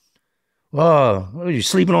inebriated. What are you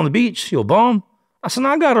sleeping on the beach? You a bum? I said, no,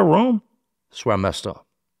 I got a room. That's where I messed up.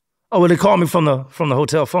 Oh, well, they called me from the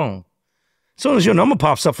hotel phone. As soon as your number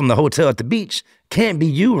pops up from the hotel at the beach, can't be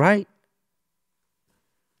you, right?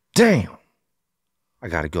 Damn. I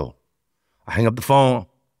gotta go. I hang up the phone.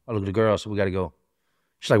 I look at the girl, so we gotta go.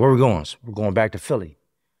 She's like, where are we going? So we're going back to Philly.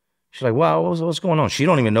 She's like, wow, what's going on? She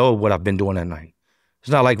don't even know what I've been doing that night. It's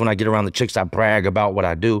not like when I get around the chicks, I brag about what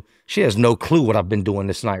I do. She has no clue what I've been doing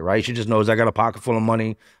this night, right? She just knows I got a pocket full of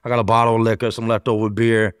money. I got a bottle of liquor, some leftover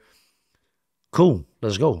beer. Cool,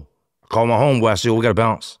 let's go. I call my homeboy. I said, we got to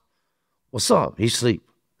bounce. What's up? He's asleep.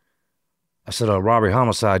 I said, robbery,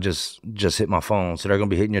 homicide just hit my phone, so they're going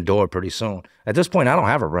to be hitting your door pretty soon. At this point, I don't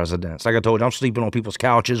have a residence. Like I told you, I'm sleeping on people's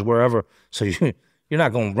couches, wherever. So you're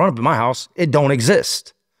not going to run up in my house. It don't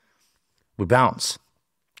exist. We bounce.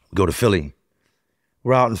 We go to Philly.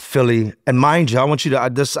 We're out in Philly. And mind you, I want you to, I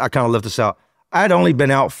kind of left this out. I'd only been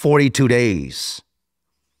out 42 days.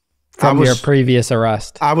 From your previous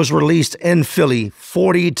arrest. I was released in Philly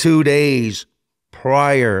 42 days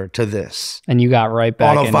prior to this. And you got right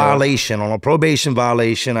back on a violation, on a probation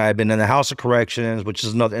violation. I had been in the House of Corrections, which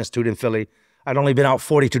is another institute in Philly. I'd only been out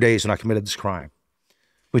 42 days when I committed this crime.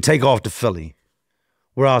 We take off to Philly.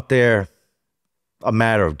 We're out there a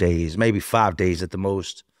matter of days, maybe 5 days at the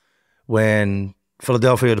most, when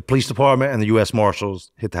Philadelphia, the police department, and the U.S.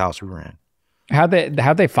 Marshals hit the house we were in. How'd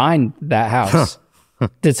they find that house?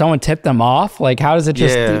 Did someone tip them off? Like, how does it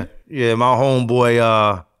just... Yeah, my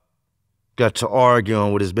homeboy got to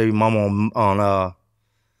arguing with his baby mama on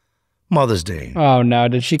Mother's Day. Oh, no.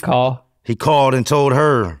 Did she call? He called and told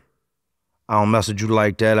her, I don't mess with you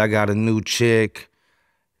like that. I got a new chick.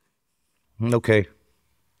 Okay.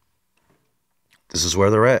 This is where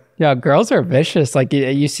they're at. Yeah, girls are vicious. Like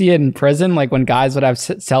you see it in prison, like when guys would have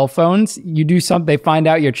cell phones, you do something, they find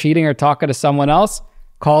out you're cheating or talking to someone else,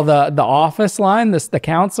 call the office line, the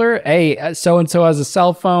counselor, hey, so-and-so has a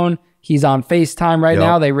cell phone, he's on FaceTime right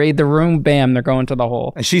now, they raid the room, bam, they're going to the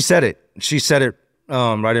hole. And she said it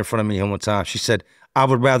right in front of me one time. She said, I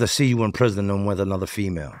would rather see you in prison than with another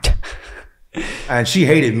female. And she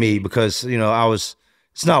hated me because, you know,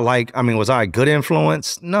 it's not like, I mean, was I a good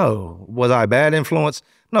influence? No. Was I a bad influence?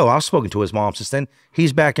 No, I've spoken to his mom since then.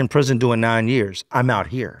 He's back in prison doing 9 years. I'm out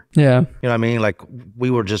here. Yeah. You know what I mean? Like,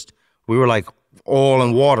 we were like oil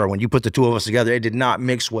and water. When you put the two of us together, it did not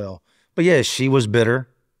mix well. But yeah, she was bitter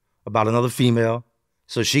about another female.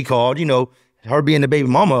 So she called, you know, her being the baby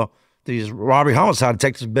mama, these robbery homicide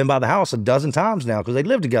detectives have been by the house a dozen times now because they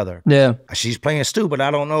live together. Yeah. She's playing stupid.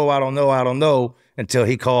 I don't know, until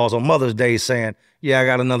he calls on Mother's Day saying, yeah, I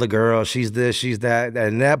got another girl. She's this, she's that. And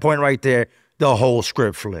at that point right there, the whole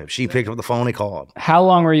script flipped. She picked up the phone and called. How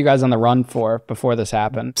long were you guys on the run for before this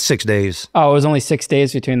happened? 6 days. Oh, it was only 6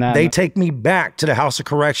 days between that. They take me back to the House of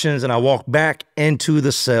Corrections and I walk back into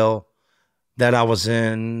the cell that I was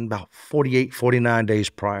in about 48, 49 days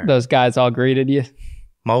prior. Those guys all greeted you?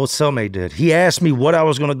 My old cellmate did. He asked me what I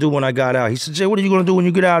was going to do when I got out. He said, Jay, what are you going to do when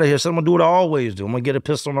you get out of here? I said, I'm going to do what I always do. I'm going to get a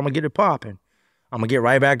pistol and I'm going to get it popping. I'm going to get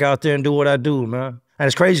right back out there and do what I do, man. And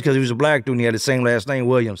it's crazy because he was a black dude and he had the same last name,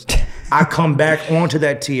 Williams. I come back onto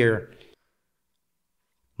that tier,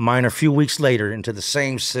 minor, a few weeks later, into the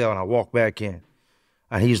same cell, and I walk back in.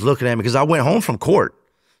 And he's looking at me because I went home from court.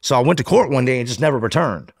 So I went to court one day and just never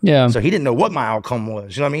returned. Yeah. So he didn't know what my outcome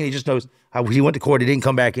was. You know what I mean? He just knows how he went to court. He didn't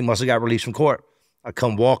come back. He must have got released from court. I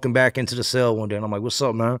come walking back into the cell one day and I'm like, what's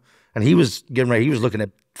up, man? And he was getting ready. He was looking at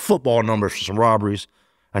football numbers for some robberies.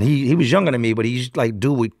 And he was younger than me, but he's like,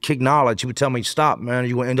 dude, with kick knowledge. He would tell me, stop, man.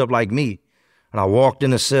 You're going to end up like me. And I walked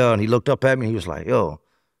in the cell and he looked up at me. He was like, yo,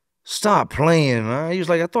 stop playing, man. He was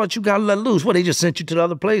like, I thought you got let loose. What, they just sent you to the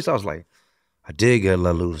other place? I was like, I did get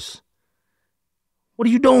let loose. What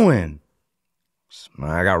are you doing? Man,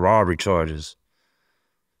 I got robbery charges.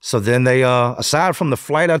 So then they, aside from the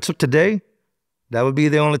flight I took today, that would be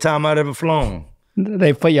the only time I'd ever flown.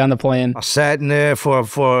 They put you on the plane. I sat in there for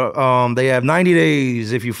they have 90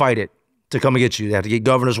 days if you fight it to come and get you. They have to get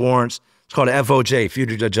governor's warrants. It's called the FOJ,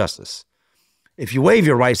 Fugitive Justice. If you waive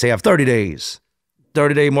your rights, they have 30 days.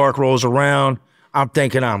 30-day mark rolls around. I'm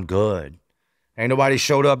thinking I'm good. Ain't nobody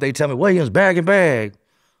showed up. They tell me, Williams, bag and bag.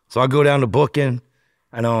 So I go down to booking.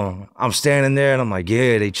 And I'm standing there and I'm like,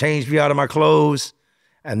 yeah, they changed me out of my clothes.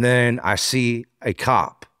 And then I see a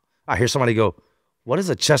cop. I hear somebody go, what is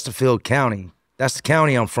a Chesterfield County? That's the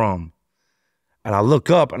county I'm from. And I look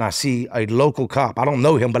up and I see a local cop. I don't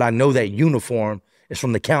know him, but I know that uniform is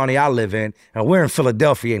from the county I live in. And we're in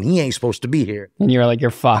Philadelphia and he ain't supposed to be here. And you're like,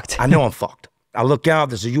 you're fucked. I know I'm fucked. I look out,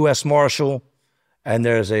 there's a U.S. Marshal and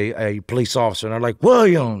there's a police officer. And I'm like,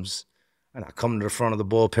 Williams. And I come to the front of the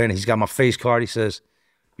bullpen. He's got my face card. He says,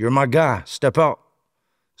 you're my guy, step out.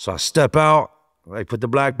 So I step out, they put the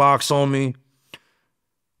black box on me,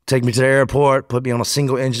 take me to the airport, put me on a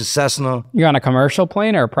single engine Cessna. You're on a commercial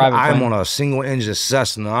plane or a private plane? I'm on a single engine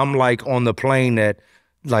Cessna. I'm like on the plane that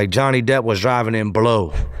like Johnny Depp was driving in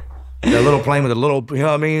Blow. That little plane with a little, you know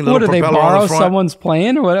what I mean? Little what, did they borrow someone's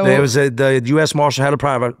plane? Or what? There was the U.S. Marshal had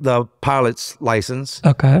the pilot's license.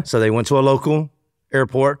 Okay. So they went to a local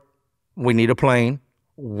airport. We need a plane.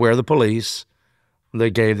 We're the police. They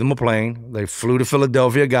gave them a plane. They flew to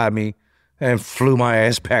Philadelphia, got me, and flew my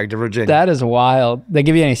ass back to Virginia. That is wild. They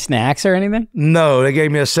give you any snacks or anything? No, they gave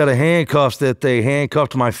me a set of handcuffs that they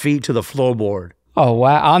handcuffed my feet to the floorboard. Oh,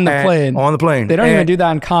 wow. On the plane? On the plane. They don't even do that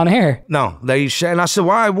on Con Air. No. And I said,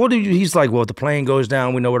 why? What do you? He's like, well, if the plane goes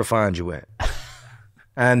down, we know where to find you at.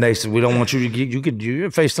 And they said, we don't want you to get,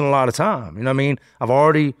 you're facing a lot of time. You know what I mean? I've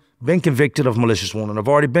already been convicted of malicious wounding. I've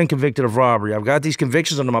already been convicted of robbery. I've got these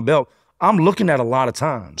convictions under my belt. I'm looking at a lot of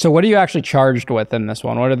time. So what are you actually charged with in this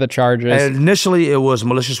one? What are the charges? And initially, it was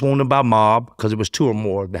malicious wounding by mob because it was 2 or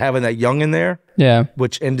more. Having that young in there, yeah,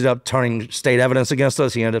 which ended up turning state evidence against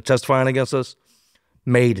us. He ended up testifying against us.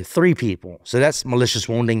 Made 3 people. So that's malicious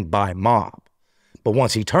wounding by mob. But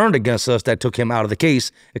once he turned against us, that took him out of the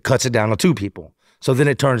case. It cuts it down to 2 people. So then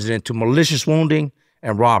it turns it into malicious wounding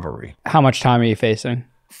and robbery. How much time are you facing?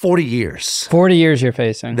 40 years. 40 years you're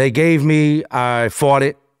facing. They gave me, I fought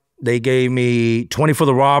it. They gave me 20 for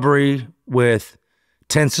the robbery with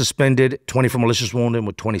 10 suspended, 20 for malicious wounding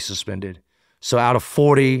with 20 suspended. So out of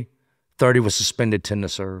 40, 30 was suspended, 10 to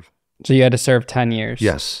serve. So you had to serve 10 years?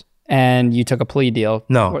 Yes. And you took a plea deal?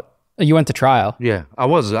 No. You went to trial? Yeah, I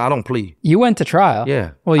don't plead. You went to trial?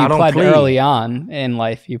 Yeah. Well, you pled early on in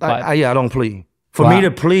life. You pled. Yeah, I don't plead. For me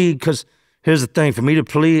to plead, because here's the thing, for me to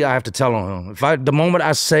plead, I have to tell on him. The moment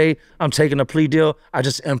I say I'm taking a plea deal, I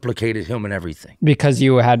just implicated him in everything. Because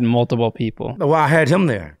you had multiple people. Well, I had him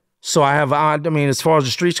there. So I mean, as far as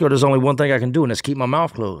the streets go, there's only one thing I can do, and that's keep my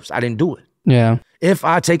mouth closed. I didn't do it. Yeah. If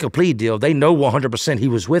I take a plea deal, they know 100% he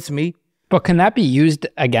was with me. But can that be used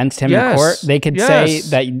against him in court? They could say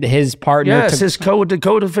that his partner... Yes, the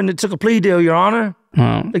co-defendant took a plea deal, Your Honor.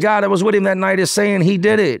 Oh. The guy that was with him that night is saying he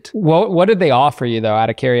did it. What did they offer you, though, out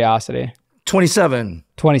of curiosity? 27.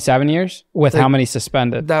 27 years? With how many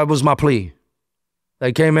suspended? That was my plea.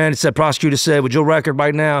 They came in and said, prosecutor said, with your record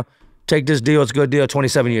right now, take this deal, it's a good deal,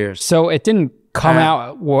 27 years. So it didn't come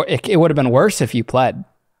out... It would have been worse if you pled.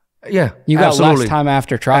 Yeah, You got less time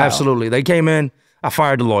after trial. Absolutely. They came in, I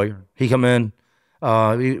fired the lawyer. He come in,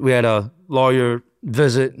 we had a lawyer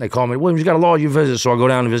visit. They called me, Williams, you got a lawyer visit. So I go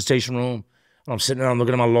down to the visitation room. And I'm sitting there, I'm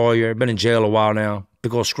looking at my lawyer. Been in jail a while now.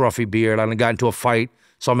 Big old scruffy beard. I done got into a fight.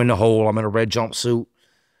 So I'm in the hole. I'm in a red jumpsuit.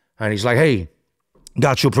 And he's like, hey,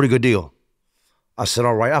 got you a pretty good deal. I said,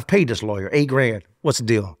 all right, I've paid this lawyer $8 grand. What's the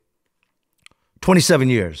deal? 27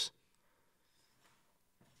 years.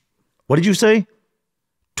 What did you say?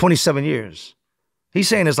 27 years. He's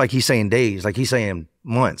saying it's like he's saying days, like he's saying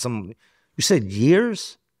months. You said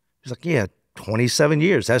years? He's like, yeah, 27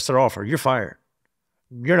 years. That's their offer. You're fired.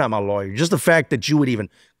 You're not my lawyer. Just the fact that you would even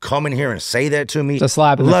come in here and say that to me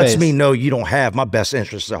lets me know you don't have my best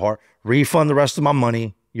interests at heart. Refund the rest of my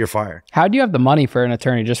money. You're fired. How do you have the money for an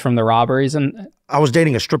attorney? Just from the robberies? And I was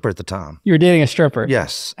dating a stripper at the time. You were dating a stripper?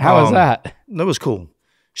 Yes. How was that? That was cool.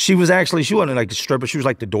 She wasn't like a stripper. She was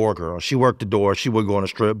like the door girl. She worked the door. She would go on a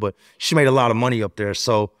strip, but she made a lot of money up there.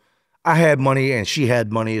 So I had money and she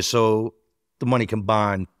had money. So the money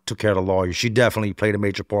combined took care of the lawyer. She definitely played a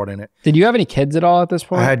major part in it. Did you have any kids at all at this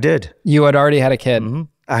point? I did. You had already had a kid? Mm-hmm.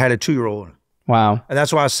 I had a 2-year-old. Wow. And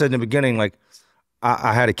that's why I said in the beginning, like,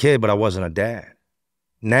 I had a kid, but I wasn't a dad.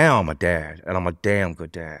 Now I'm a dad, and I'm a damn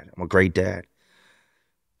good dad. I'm a great dad.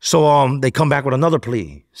 So they come back with another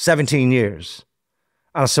plea, 17 years.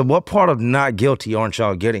 I said, what part of not guilty aren't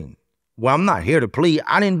y'all getting? Well, I'm not here to plead.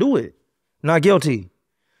 I didn't do it. Not guilty.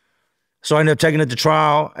 So I ended up taking it to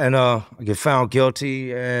trial, and I get found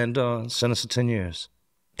guilty and sentenced to 10 years.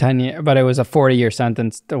 10 years, but it was a 40-year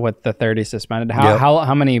sentence with the 30 suspended.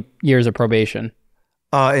 How many years of probation?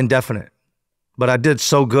 Indefinite. But I did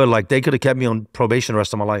so good, like they could have kept me on probation the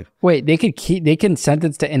rest of my life. Wait, they can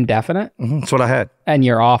sentence to indefinite? Mm-hmm. That's what I had. And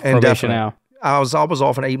you're off probation now? I was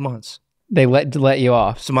off in 8 months. They let you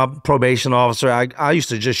off? So my probation officer, I used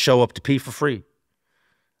to just show up to pee for free.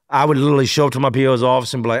 I would literally show up to my PO's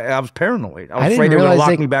office and be like, I was paranoid. I was afraid they were going to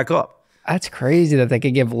lock me back up. That's crazy that they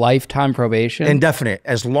could give lifetime probation. Indefinite,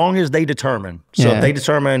 as long as they determine. So if they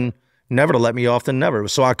determine never to let me off, then never.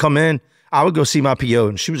 So I come in, I would go see my PO,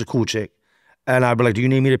 and she was a cool chick. And I'd be like, do you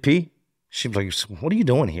need me to pee? She'd be like, what are you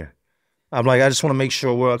doing here? I'm like, I just want to make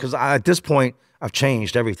sure because at this point, I've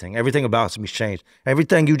changed everything. Everything about me's changed.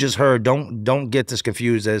 Everything you just heard, don't get this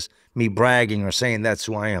confused as me bragging or saying that's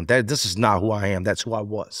who I am. This is not who I am. That's who I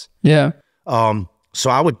was. Yeah. So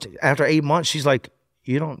I would, after 8 months, she's like,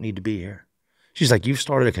 you don't need to be here. She's like, you've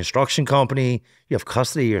started a construction company. You have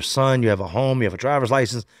custody of your son. You have a home. You have a driver's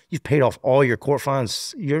license. You've paid off all your court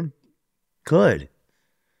fines. You're good.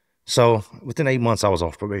 So within 8 months, I was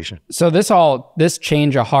off probation. So this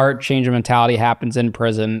change of heart, change of mentality happens in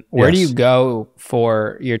prison. Where do you go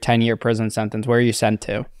for your 10-year prison sentence? Where are you sent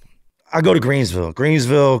to? I go to Greensville.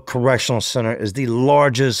 Greensville Correctional Center is the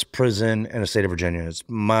largest prison in the state of Virginia. It's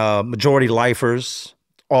majority lifers,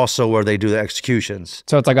 also where they do the executions.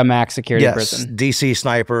 So it's like a max security prison. DC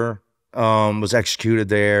Sniper was executed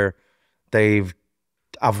there.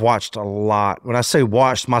 I've watched a lot. When I say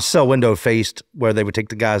watched, my cell window faced where they would take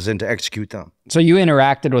the guys in to execute them. So you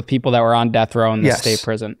interacted with people that were on death row in the state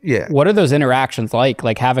prison. Yeah. What are those interactions like?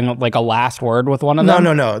 Like having like a last word with one of them?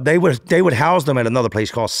 No. They would house them at another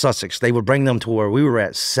place called Sussex. They would bring them to where we were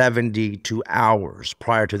at 72 hours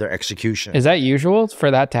prior to their execution. Is that usual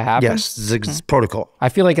for that to happen? Yes, it's protocol. I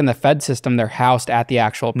feel like in the Fed system, they're housed at the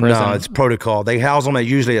actual prison. No, it's protocol. They house them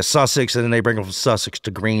usually at Sussex, and then they bring them from Sussex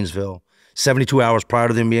to Greensville. 72 hours prior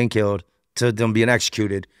to them being killed, to them being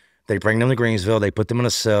executed. They bring them to Greensville, they put them in a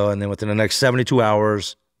cell, and then within the next 72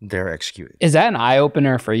 hours, they're executed. Is that an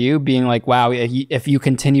eye-opener for you, being like, wow, if you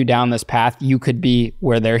continue down this path, you could be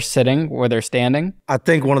where they're sitting, where they're standing? I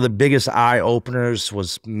think one of the biggest eye-openers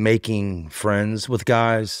was making friends with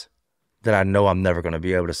guys that I know I'm never going to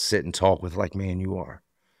be able to sit and talk with like me and you are.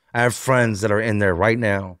 I have friends that are in there right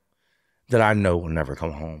now that I know will never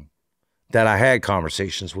come home, that I had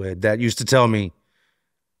conversations with, that used to tell me,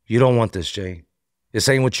 you don't want this, Jay. This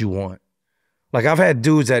ain't what you want. Like I've had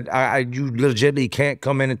dudes that you legitimately can't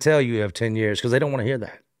come in and tell you have 10 years because they don't want to hear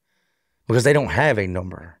that. Because they don't have a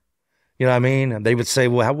number. You know what I mean? And they would say,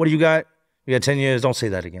 well, what do you got? You got 10 years, don't say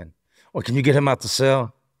that again. Or can you get him out the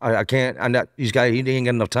cell? I can't, he ain't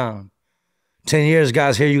got enough time. 10 years,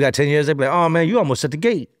 guys, here you got 10 years. They'd be like, oh man, you almost at the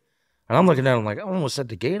gate. And I'm looking at him like, I'm almost at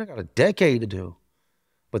the gate? I got a decade to do.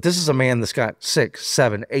 But this is a man that's got 600,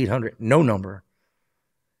 700, 800, no number.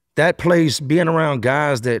 That place, being around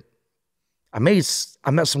guys that I met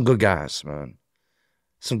some good guys, man.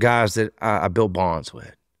 Some guys that I built bonds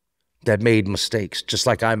with that made mistakes just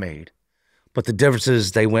like I made. But the difference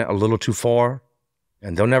is they went a little too far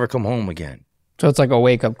and they'll never come home again. So it's like a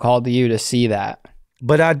wake-up call to you to see that.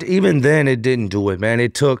 But even then, it didn't do it, man.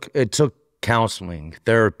 It took counseling,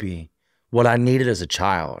 therapy, what I needed as a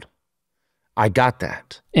child. I got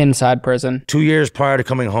that. Inside prison? 2 years prior to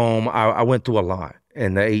coming home, I went through a lot.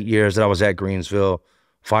 In the 8 years that I was at Greensville,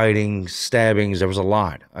 fighting, stabbings, there was a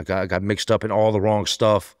lot. I got mixed up in all the wrong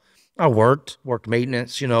stuff. I worked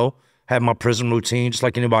maintenance, you know, had my prison routine just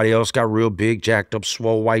like anybody else, got real big, jacked up,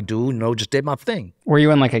 swole white dude, you know, just did my thing. Were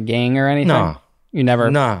you in like a gang or anything? No. You never?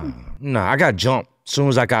 No, I got jumped as soon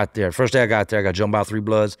as I got there, first day I got there, I got jumped by 3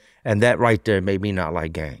 Bloods, and that right there made me not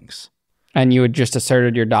like gangs. And you had just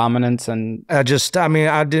asserted your dominance and... I'm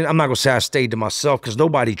not going to say I stayed to myself because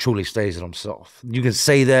nobody truly stays to themselves. You can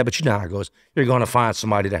say that, but you know how it goes. You're going to find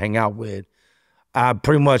somebody to hang out with. I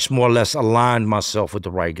pretty much more or less aligned myself with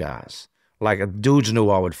the right guys. Like, dudes knew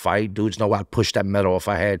I would fight. Dudes know I'd push that metal if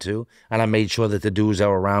I had to. And I made sure that the dudes that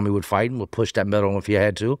were around me would fight and would push that metal if you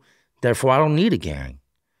had to. Therefore, I don't need a gang.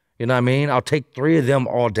 You know what I mean? I'll take 3 of them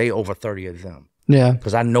all day over 30 of them. Yeah.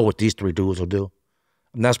 Because I know what these 3 dudes will do.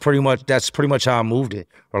 And that's pretty much how I moved it.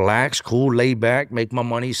 Relax, cool, laid back, make my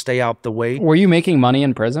money, stay out the way. Were you making money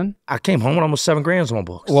in prison? I came home with almost 7 grand on my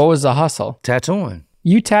books. What was the hustle? Tattooing.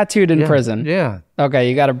 You tattooed in prison? Yeah. Okay,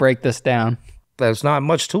 you got to break this down. There's not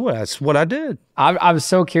much to it. That's what I did. I was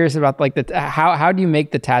so curious about like how do you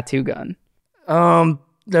make the tattoo gun?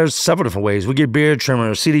 There's several different ways. We get beard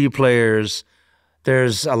trimmers, CDU players.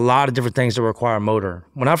 There's a lot of different things that require a motor.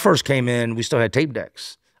 When I first came in, we still had tape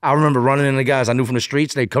decks. I remember running into guys I knew from the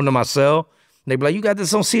streets. They'd come to my cell. And they'd be like, you got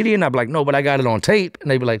this on CD? And I'd be like, no, but I got it on tape. And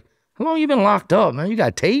they'd be like, how long you been locked up, man? You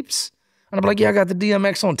got tapes? And I'd be like, yeah, I got the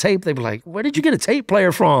DMX on tape. They'd be like, where did you get a tape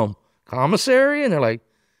player from? Commissary? And they're like,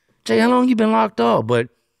 Jay, how long you been locked up? But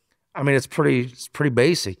I mean, it's pretty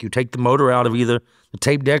basic. You take the motor out of either the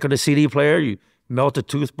tape deck or the CD player. You melt a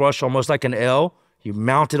toothbrush almost like an L. You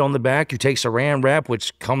mount it on the back. You take saran wrap,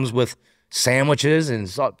 which comes with sandwiches, and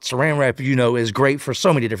saran wrap, you know, is great for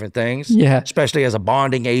so many different things. Yeah. Especially as a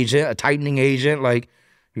bonding agent, a tightening agent. Like,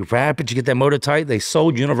 you wrap it, you get that motor tight. They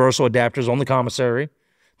sold universal adapters on the commissary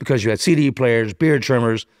because you had CD players, beard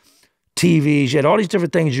trimmers, TVs. You had all these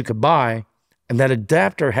different things you could buy, and that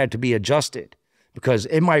adapter had to be adjusted because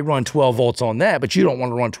it might run 12 volts on that, but you don't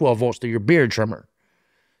want to run 12 volts through your beard trimmer.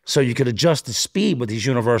 So you could adjust the speed with these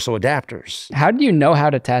universal adapters. How do you know how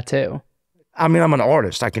to tattoo? I mean, I'm an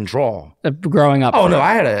artist. I can draw. Growing up. Oh, no,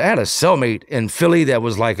 I had a cellmate in Philly that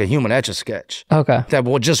was like a human Etch-a-Sketch. Okay.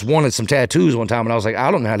 That just wanted some tattoos one time, and I was like, I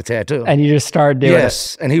don't know how to tattoo. And you just started doing it?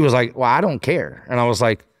 Yes. And he was like, well, I don't care. And I was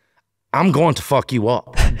like, I'm going to fuck you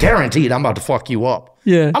up. Guaranteed I'm about to fuck you up.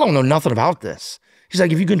 Yeah. I don't know nothing about this. He's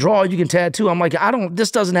like, if you can draw, you can tattoo. I'm like,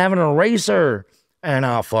 this doesn't have an eraser. And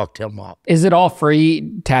I fucked him up. Is it all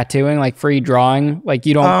free tattooing, like free drawing? Like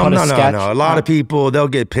you don't put a sketch? No. A lot of people, they'll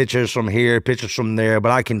get pictures from here, pictures from there,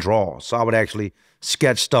 but I can draw. So I would actually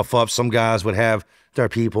sketch stuff up. Some guys would have their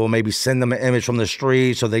people maybe send them an image from the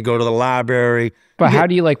street, so they go to the library. But how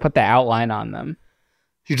do you like put the outline on them?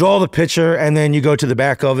 You draw the picture, and then you go to the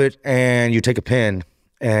back of it, and you take a pen,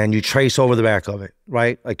 and you trace over the back of it,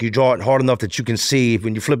 right? Like you draw it hard enough that you can see.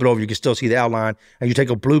 When you flip it over, you can still see the outline. And you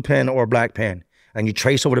take a blue pen or a black pen, and you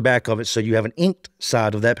trace over the back of it so you have an inked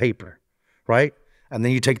side of that paper, right? And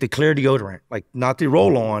then you take the clear deodorant, like not the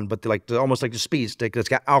roll-on, but almost like the speed stick that's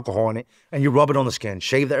got alcohol in it, and you rub it on the skin,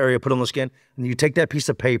 shave the area, put it on the skin, and you take that piece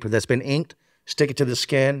of paper that's been inked, stick it to the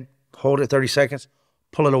skin, hold it 30 seconds,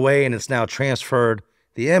 pull it away, and it's now transferred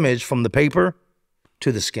the image from the paper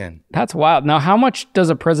to the skin. That's wild. Now, how much does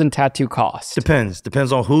a prison tattoo cost?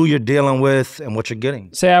 Depends on who you're dealing with and what you're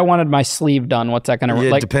getting. Say I wanted my sleeve done. What's that going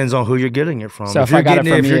to... It depends on who you're getting it from. So if you're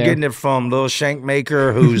getting it from Lil Shank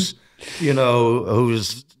Maker, who's,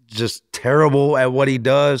 who's just terrible at what he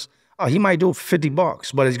does, he might do it for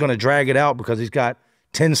 $50, but he's going to drag it out because he's got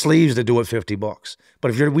 10 sleeves to do it $50.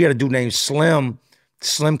 But if we had a dude named Slim,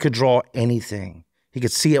 Slim could draw anything. He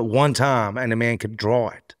could see it one time and the man could draw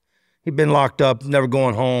it. He'd been locked up, never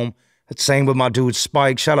going home. Same with my dude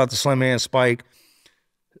Spike. Shout out to Slim Man Spike.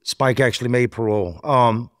 Spike actually made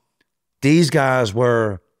parole. These guys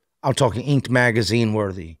were, I'm talking inked magazine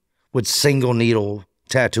worthy, with single needle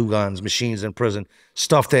tattoo guns, machines in prison,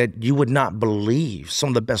 stuff that you would not believe. Some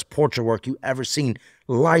of the best portrait work you ever seen,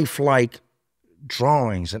 lifelike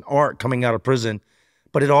drawings and art coming out of prison.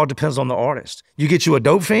 But it all depends on the artist. You get you a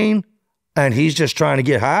dope fiend and he's just trying to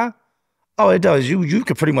get high. Oh, it does. You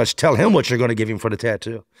could pretty much tell him what you're going to give him for the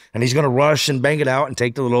tattoo. And he's going to rush and bang it out and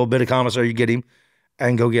take the little bit of commissary you get him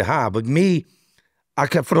and go get high. But me,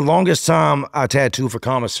 for the longest time, I tattooed for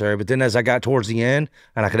commissary. But then as I got towards the end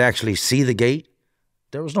and I could actually see the gate,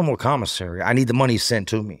 there was no more commissary. I need the money sent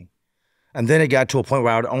to me. And then it got to a point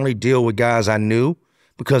where I would only deal with guys I knew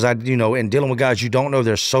because in dealing with guys you don't know,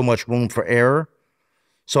 there's so much room for error.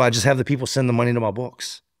 So I just have the people send the money to my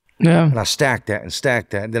books. Yeah. And I stacked that and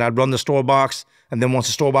stacked that. And then I'd run the store box. And then once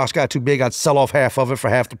the store box got too big, I'd sell off half of it for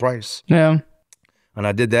half the price. Yeah. And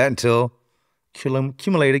I did that until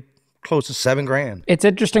accumulated close to $7 grand. It's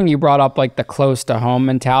interesting you brought up like the close to home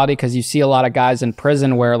mentality because you see a lot of guys in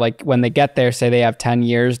prison where like when they get there, say they have 10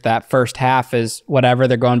 years, that first half is whatever,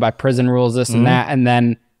 they're going by prison rules, this and that. And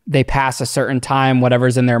then they pass a certain time,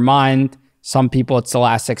 whatever's in their mind, Some people, it's the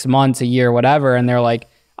last 6 months, a year, whatever. And they're like,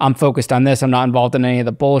 I'm focused on this. I'm not involved in any of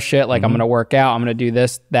the bullshit. Like, I'm going to work out. I'm going to do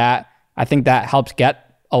this, that. I think that helps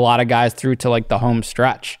get a lot of guys through to like the home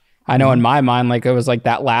stretch. I know in my mind, like it was like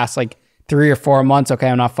that last like 3 or 4 months. Okay,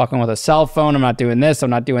 I'm not fucking with a cell phone. I'm not doing this. I'm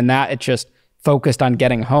not doing that. It's just focused on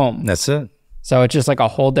getting home. That's it. So it's just like a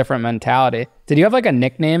whole different mentality. Did you have like a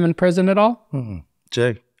nickname in prison at all?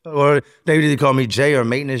 Jay. Or they either call me Jay or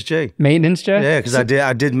Maintenance Jay. Maintenance Jay? Yeah, because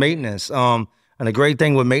I did maintenance. And the great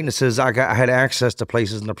thing with maintenance is I had access to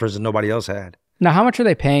places in the prison nobody else had. Now, how much are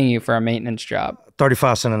they paying you for a maintenance job?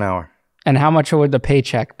 35 cents an hour. And how much would the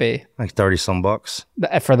paycheck be? Like 30 some bucks.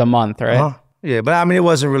 For the month, right? Yeah, but I mean, it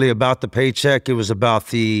wasn't really about the paycheck. It was about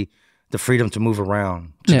the freedom to move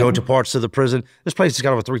around, to go to parts of the prison. This place has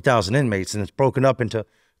got over 3,000 inmates, and it's broken up into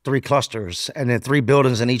 3 clusters, and then 3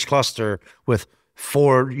 buildings in each cluster with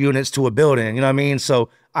 4 units to a building, you know what I mean? So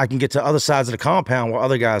I can get to other sides of the compound where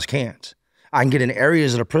other guys can't. I can get in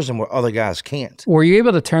areas of the prison where other guys can't. Were you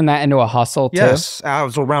able to turn that into a hustle too? Yes, I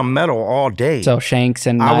was around metal all day. So shanks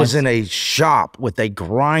and knives. I was in a shop with a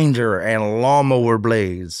grinder and lawnmower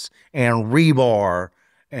blades and rebar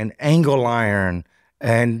and angle iron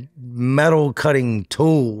and metal cutting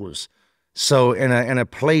tools. So in a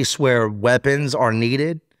place where weapons are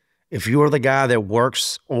needed, if you're the guy that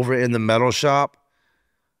works over in the metal shop,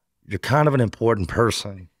 you're kind of an important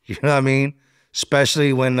person. You know what I mean?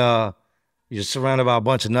 Especially when you're surrounded by a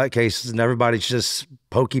bunch of nutcases and everybody's just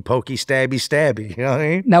pokey, stabby, stabby. You know what I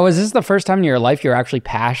mean? Now, was this the first time in your life you're actually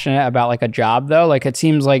passionate about like a job though? Like it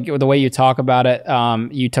seems like the way you talk about it,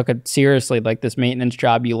 you took it seriously, like this maintenance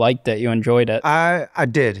job, you liked it, you enjoyed it. I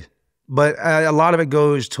did. But a lot of it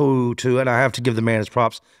goes to, and I have to give the man his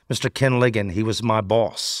props, Mr. Ken Ligon. He was my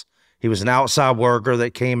boss. He was an outside worker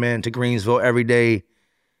that came into Greensville every day.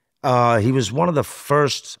 He was one of the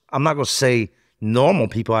first, I'm not going to say normal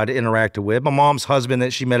people I'd interacted with. My mom's husband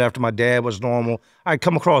that she met after my dad was normal. I'd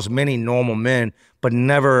come across many normal men, but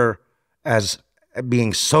never as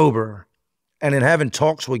being sober. And in having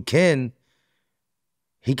talks with Ken,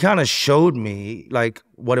 he kind of showed me like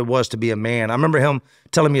what it was to be a man. I remember him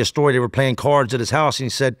telling me a story. They were playing cards at his house, and he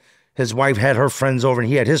said his wife had her friends over and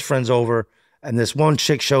he had his friends over. And this one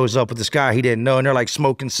chick shows up with this guy he didn't know, and they're like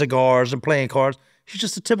smoking cigars and playing cards. He's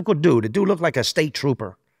just a typical dude. The dude looked like a state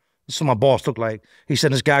trooper. That's what my boss looked like. He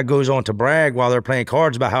said this guy goes on to brag while they're playing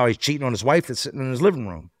cards about how he's cheating on his wife that's sitting in his living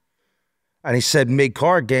room. And he said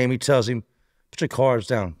mid-card game, he tells him, put your cards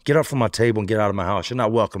down. Get up from my table and get out of my house. You're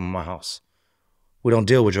not welcome in my house. We don't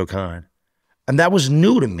deal with your kind. And that was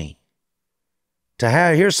new to me. To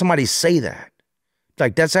hear somebody say that.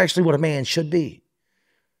 Like, that's actually what a man should be.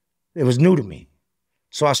 It was new to me.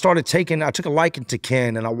 So I took a liking to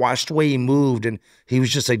Ken, and I watched the way he moved, and he was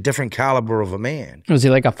just a different caliber of a man. Was he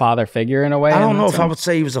like a father figure in a way? I don't know if I would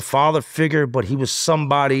say he was a father figure, but he was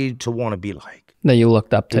somebody to want to be like. That you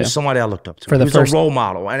looked up to? He was somebody I looked up to. For the he was a role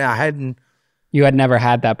model, and I hadn't. You had never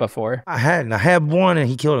had that before? I hadn't. I had one, and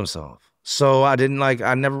he killed himself. So I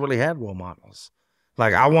never really had role models.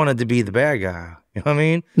 Like, I wanted to be the bad guy. You know what I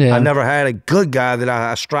mean? Yeah. I never had a good guy that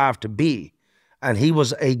I strived to be. And he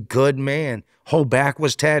was a good man. Whole back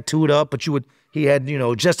was tattooed up, but he had,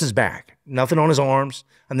 just his back, nothing on his arms.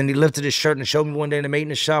 And then he lifted his shirt and showed me one day in the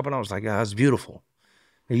maintenance shop, and I was like, oh, that's beautiful.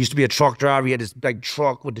 He used to be a truck driver. He had this big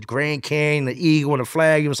truck with the Grand Canyon, the eagle, and the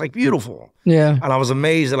flag. It was like beautiful. Yeah. And I was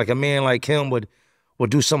amazed that like a man like him would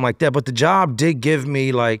do something like that. But the job did give me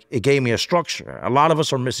it gave me a structure. A lot of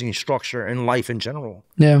us are missing structure in life in general.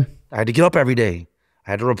 Yeah. I had to get up every day.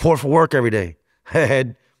 I had to report for work every day. I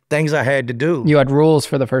had things I had to do. You had rules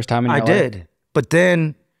for the first time in your life. I did. But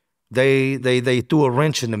then they threw a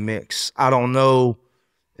wrench in the mix. I don't know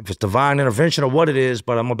if it's divine intervention or what it is,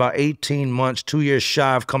 but I'm about 18 months, 2 years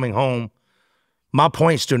shy of coming home. My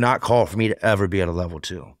points do not call for me to ever be at a level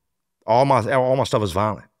 2. All my stuff is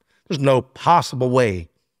violent. There's no possible way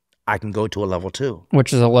I can go to a level 2.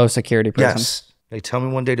 Which is a low security prison. Yes. They tell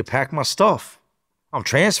me one day to pack my stuff. I'm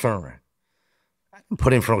transferring. I didn't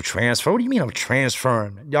put in for no transfer. What do you mean I'm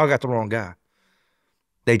transferring? Y'all got the wrong guy.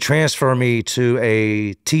 They transfer me to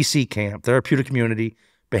a TC camp, therapeutic community,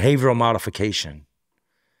 behavioral modification.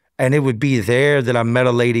 And it would be there that I met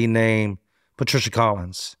a lady named Patricia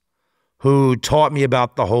Collins, who taught me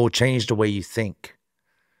about the whole change the way you think,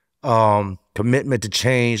 commitment to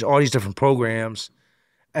change, all these different programs.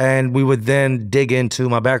 And we would then dig into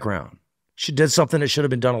my background. She did something that should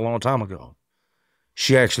have been done a long time ago.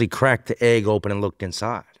 She actually cracked the egg open and looked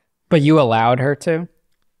inside. But you allowed her to?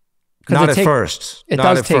 Not at first. It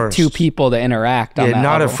does take 2 people to interact on that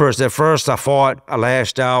not level. at first. At first, I fought, I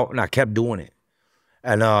lashed out, and I kept doing it.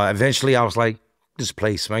 And eventually, I was like, this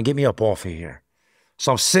place, man, get me up off of here.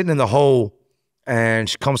 So I'm sitting in the hole, and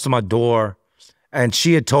she comes to my door, and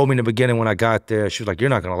she had told me in the beginning when I got there, she was like, you're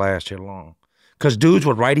not going to last here long. Because dudes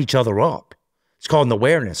would write each other up. It's called an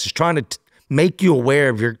awareness. It's trying to make you aware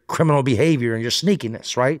of your criminal behavior and your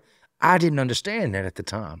sneakiness, right? I didn't understand that at the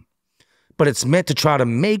time. But it's meant to try to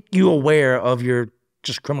make you aware of your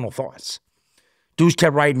just criminal thoughts. Dudes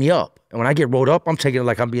kept writing me up. And when I get wrote up, I'm taking it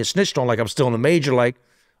like I'm being snitched on, like I'm still in the major, like,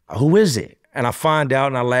 who is it? And I find out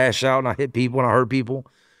and I lash out and I hit people and I hurt people.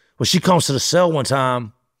 Well, she comes to the cell one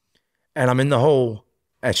time and I'm in the hole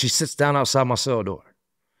and she sits down outside my cell door.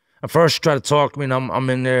 At first, she tried to talk to me and I'm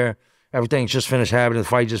in there. Everything's just finished happening. The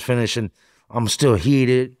fight just finished and I'm still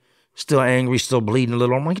heated, still angry, still bleeding a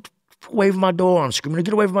little. I'm like, get away from my door. I'm screaming,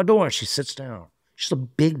 get away from my door. And she sits down. She's a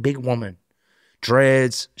big, big woman.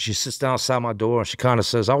 Dreads. She sits down outside my door and she kind of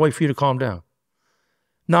says, I'll wait for you to calm down.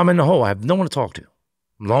 Now I'm in the hole. I have no one to talk to.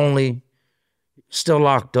 I'm lonely, still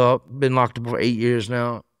locked up, been locked up for 8 years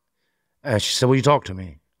now. And she said, will you talk to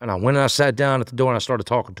me? And I went and I sat down at the door and I started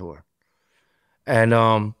talking to her.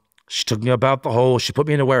 And she took me about the hole. She put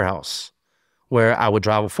me in a warehouse where I would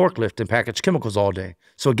drive a forklift and package chemicals all day.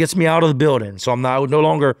 So it gets me out of the building. So I would no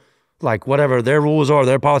longer, like, whatever their rules are,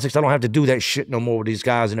 their politics, I don't have to do that shit no more with these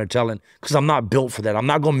guys and they're telling, because I'm not built for that. I'm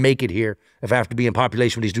not going to make it here if I have to be in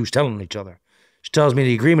population with these dudes telling each other. She tells me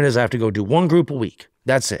the agreement is I have to go do one group a week.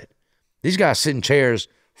 That's it. These guys sit in chairs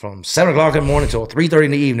from 7 o'clock in the morning till 3:30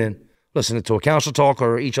 in the evening, listening to a counselor talk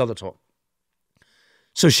or each other talk.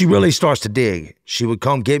 So she really starts to dig. She would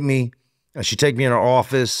come get me and she'd take me in her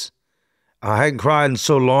office. I hadn't cried in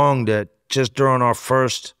so long that just during our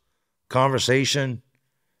first conversation,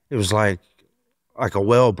 it was like a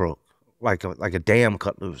well broke, like a dam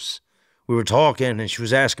cut loose. We were talking and she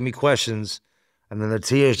was asking me questions and then the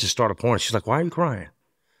tears just started pouring. She's like, why are you crying?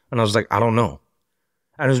 And I was like, I don't know.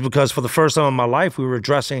 And it was because for the first time in my life, we were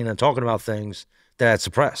addressing and talking about things that I had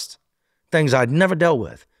suppressed, things I'd never dealt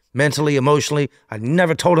with, mentally, emotionally, I'd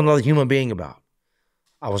never told another human being about.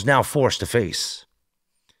 I was now forced to face.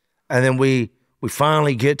 And then we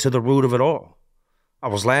finally get to the root of it all. I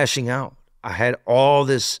was lashing out. I had all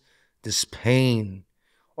this pain,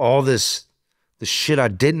 all the shit I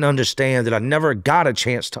didn't understand that I never got a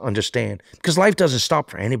chance to understand because life doesn't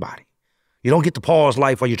stop for anybody. You don't get to pause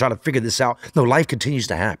life while you're trying to figure this out. No, life continues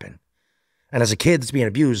to happen. And as a kid that's being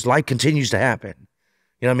abused, life continues to happen.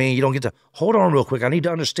 You know what I mean? You don't get to, hold on real quick. I need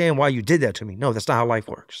to understand why you did that to me. No, that's not how life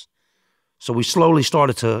works. So we slowly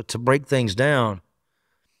started to break things down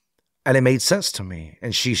and it made sense to me.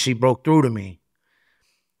 And she broke through to me.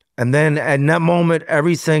 And then at that moment,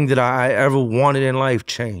 everything that I ever wanted in life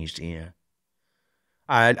changed, Ian.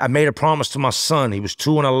 I made a promise to my son. He was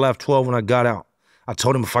 2 when I left, 12 when I got out. I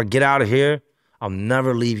told him, if I get out of here, I'll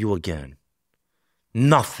never leave you again.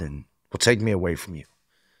 Nothing will take me away from you.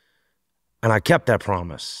 And I kept that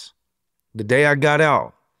promise. The day I got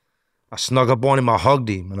out, I snuck up on him, I hugged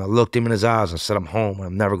him, and I looked him in his eyes and said, I'm home, and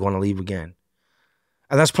I'm never going to leave again.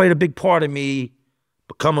 And that's played a big part in me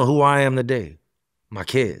becoming who I am today, my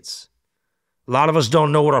kids. A lot of us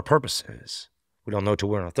don't know what our purpose is. We don't know till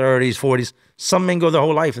we're in our 30s, 40s. Some men go their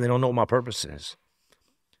whole life and they don't know what my purpose is.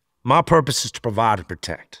 My purpose is to provide and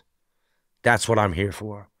protect. That's what I'm here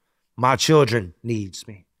for. My children needs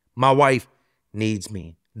me. My wife needs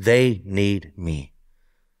me. They need me.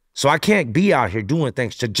 So I can't be out here doing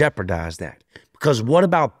things to jeopardize that. Because what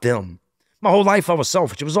about them? My whole life I was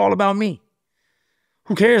selfish. It was all about me.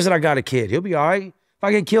 Who cares that I got a kid? He'll be all right. If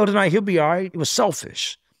I get killed tonight, he'll be all right. It was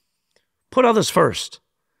selfish. Put others first.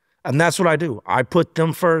 And that's what I do. I put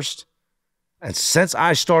them first. And since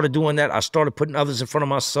I started doing that, I started putting others in front of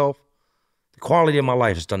myself. The quality of my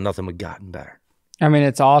life has done nothing but gotten better. I mean,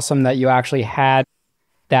 it's awesome that you actually had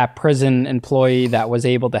that prison employee that was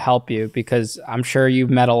able to help you, because I'm sure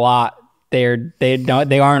you've met a lot.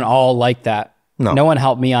 They aren't all like that. No one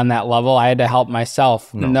helped me on that level. I had to help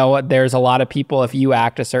myself. No, there's a lot of people, if you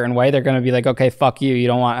act a certain way, they're going to be like, okay, fuck you. You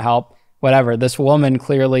don't want help, whatever. This woman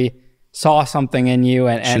clearly saw something in you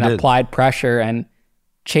and applied pressure and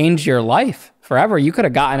changed your life forever. You could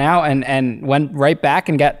have gotten out and went right back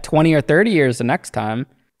and got 20 or 30 years the next time.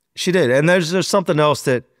 She did. And there's something else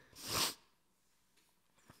that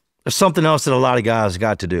a lot of guys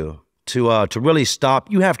got to do to really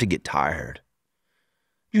stop. You have to get tired.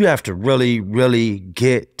 You have to really, really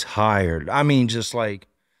get tired. I mean, just like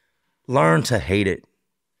learn to hate it.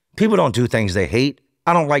 People don't do things they hate.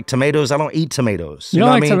 I don't like tomatoes. I don't eat tomatoes. You don't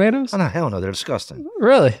like tomatoes? Oh, no, hell no. They're disgusting.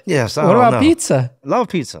 Really? Yes. What about pizza? Love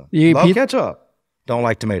pizza. You love ketchup. Don't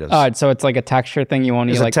like tomatoes. All right. So it's like a texture thing. You won't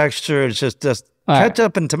eat like... It's a texture. It's just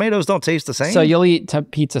Ketchup and tomatoes don't taste the same. So you'll eat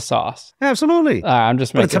pizza sauce. Absolutely. I'm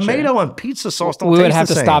just making But a tomato sure. and pizza sauce don't taste the same. We would have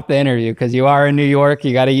to stop the interview because you are in New York.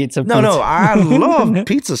 You got to eat some pizza. No, I love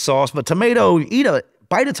pizza sauce, but tomato, eat a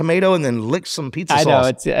bite of tomato and then lick some pizza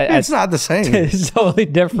sauce. I know. It's not the same. It's totally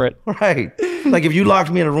different. Right. Like if you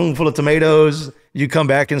locked me in a room full of tomatoes, you come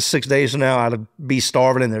back in 6 days from now, I'd be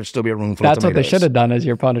starving and there'd still be a room full of tomatoes. That's what they should have done as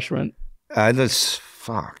your punishment.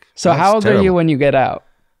 Fuck. So how old are you when you get out?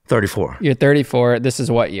 34. You're 34. This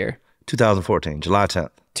is what year? 2014, July 10th.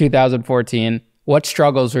 2014. What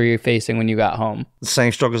struggles were you facing when you got home? The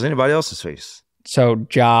same struggles anybody else has faced. So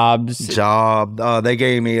jobs. They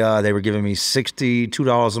gave me, they were giving me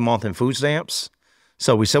 $62 a month in food stamps.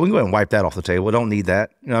 So we said, we can go ahead and wipe that off the table. We don't need that.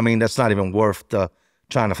 You know what I mean? That's not even worth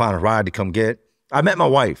trying to find a ride to come get. I met my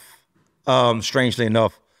wife, strangely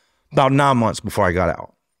enough, about 9 months before I got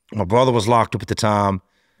out. My brother was locked up at the time.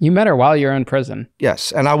 You met her while you were in prison?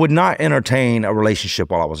 Yes, and I would not entertain a relationship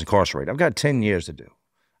while I was incarcerated. I've got 10 years to do.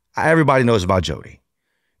 Everybody knows about Jody.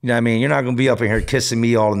 You know what I mean? You're not going to be up in here kissing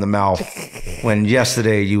me all in the mouth when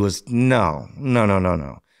yesterday you was, no.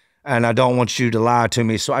 And I don't want you to lie to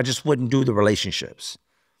me, so I just wouldn't do the relationships.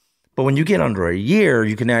 But when you get under a year,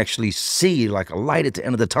 you can actually see like a light at the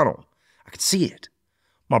end of the tunnel. I could see it.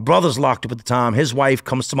 My brother's locked up at the time. His wife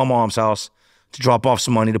comes to my mom's house to drop off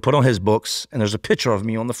some money to put on his books, and there's a picture of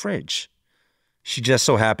me on the fridge. She just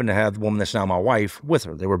so happened to have the woman that's now my wife with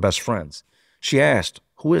her. They were best friends. She asked,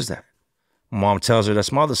 who is that? Mom tells her,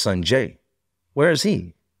 that's my other son, Jay. Where is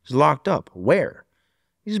he? He's locked up. Where?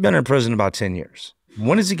 He's been in prison about 10 years.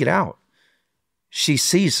 When does he get out? She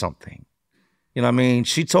sees something. You know what I mean?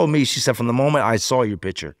 She told me, she said, from the moment I saw your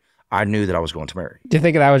picture, I knew that I was going to marry. Do you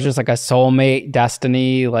think that was just like a soulmate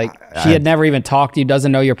destiny? Like she had never even talked to you,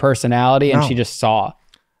 doesn't know your personality, and she just saw.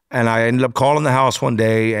 And I ended up calling the house one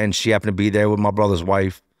day, and she happened to be there with my brother's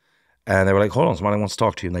wife. And they were like, hold on, somebody wants to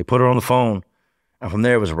talk to you. And they put her on the phone. And from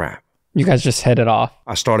there, it was a wrap. You guys just hit it off.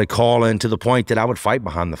 I started calling to the point that I would fight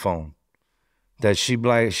behind the phone. That she'd be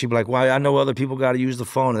like, well, I know other people got to use the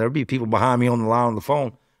phone. And there'd be people behind me on the line on the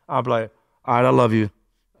phone. I'd be like, all right, I love you.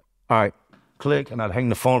 All right, click. And I'd hang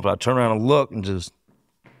the phone up. I'd turn around and look and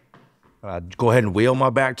I'd go ahead and wheel my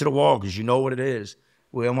back to the wall, because you know what it is.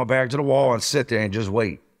 Wheel my back to the wall and sit there and just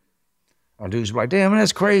wait. And dudes be like, damn,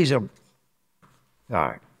 that's crazy. All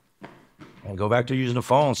right. And go back to using the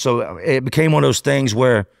phone. So it became one of those things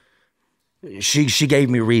where she gave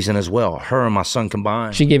me reason as well. Her and my son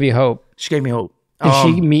combined. She gave you hope. She gave me hope. Did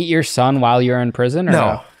she meet your son while you were in prison? Or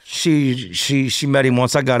no? She met him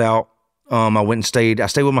once I got out. I went and stayed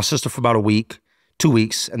with my sister for about a week, 2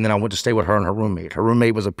 weeks, and then I went to stay with her and her roommate. Her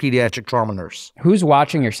roommate was a pediatric trauma nurse. Who's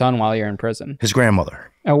watching your son while you're in prison? His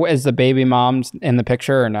grandmother. Oh, is the baby mom in the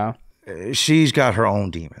picture or no? She's got her own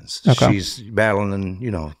demons. Okay. She's battling,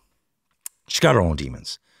 and she's got her own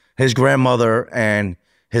demons. His grandmother and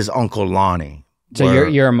his uncle Lonnie. So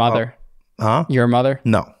you're a mother? Huh? You're a mother?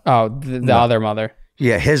 No. Oh, the other mother.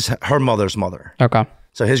 Yeah, her mother's mother. Okay.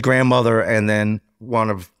 So his grandmother and then one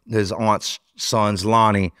of his aunt's sons,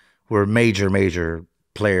 Lonnie, were major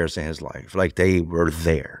players in his life. Like, they were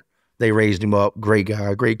there. They raised him up. Great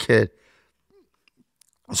guy, great kid.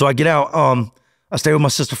 So I get out. I stay with my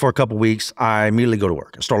sister for a couple weeks. I immediately go to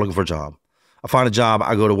work. I start looking for a job. I find a job.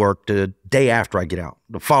 I go to work the day after I get out.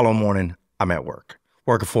 The following morning, I'm at work,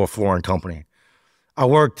 working for a flooring company. I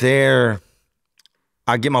worked there.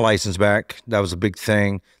 I get my license back. That was a big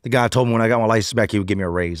thing. The guy told me when I got my license back, he would give me a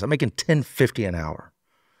raise. I'm making $10.50 an hour.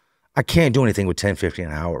 I can't do anything with $10.50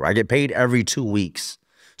 an hour. I get paid every 2 weeks.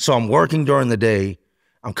 So I'm working during the day.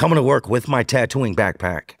 I'm coming to work with my tattooing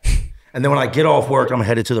backpack. And then when I get off work, I'm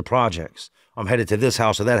headed to the projects. I'm headed to this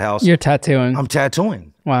house or that house. You're tattooing. I'm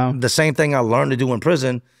tattooing. Wow. The same thing I learned to do in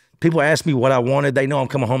prison. People ask me what I wanted. They know I'm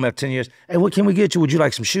coming home after 10 years. Hey, what can we get you? Would you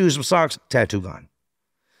like some shoes, some socks? Tattoo gun.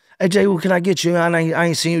 Hey, Jay, what can I get you? I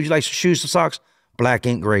ain't seen you. Would you like some shoes, some socks? Black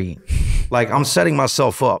ink, gray. Like, I'm setting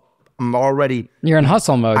myself up. I'm already. You're in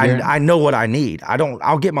hustle mode. I know what I need.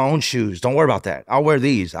 I'll get my own shoes. Don't worry about that. I'll wear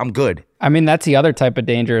these. I'm good. I mean, that's the other type of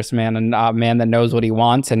dangerous man, and a man that knows what he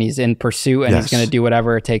wants, and he's in pursuit, and he's going to do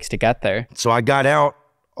whatever it takes to get there. So I got out.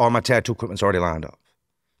 All my tattoo equipment's already lined up.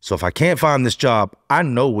 So if I can't find this job, I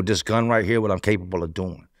know with this gun right here what I'm capable of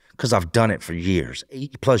doing, because I've done it for years,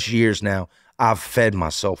 8+ years now. I've fed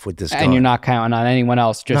myself with this gun. And you're not counting on anyone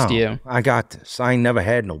else, just you. I got this. I ain't never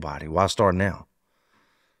had nobody. Why start now?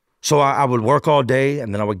 So I would work all day,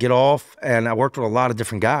 and then I would get off, and I worked with a lot of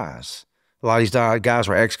different guys. A lot of these guys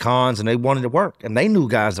were ex-cons, and they wanted to work, and they knew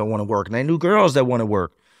guys that want to work, and they knew girls that want to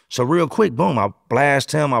work. So real quick, boom, I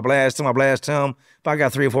blast him. If I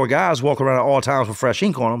got 3 or 4 guys walking around at all times with fresh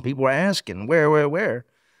ink on them, people were asking, where?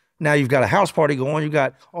 Now you've got a house party going. You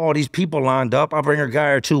got all these people lined up. I'll bring a guy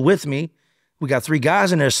or two with me. We got 3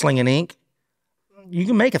 guys in there slinging ink. You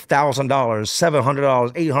can make $1,000,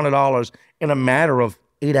 $700, $800 in a matter of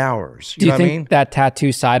 8 hours. Do you know think what I mean? that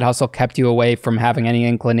tattoo side hustle kept you away from having any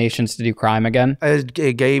inclinations to do crime again? It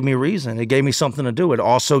gave me reason. It gave me something to do. It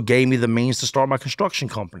also gave me the means to start my construction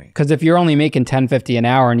company. Because if you're only making $10.50 an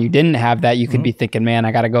hour and you didn't have that, you could be thinking, man,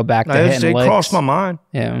 I got to go back to hitting licks. It crossed my mind.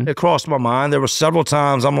 Yeah. It crossed my mind. There were several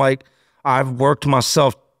times I'm like, I've worked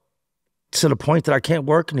myself to the point that I can't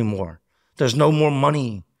work anymore. There's no more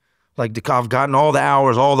money. Like I've gotten all the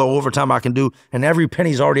hours, all the overtime I can do, and every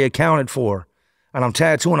penny's already accounted for. And I'm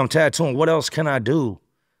tattooing. What else can I do?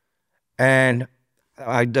 And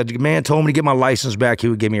the man told me to get my license back. He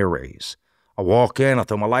would give me a raise. I walk in, I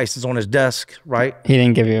throw my license on his desk, right? He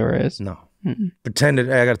didn't give you a raise? No. Pretended,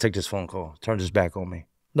 hey, I got to take this phone call. Turned his back on me.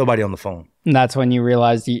 Nobody on the phone. And that's when you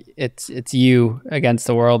realized it's you against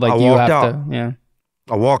the world. Like you have to, yeah.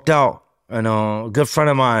 I walked out, and a good friend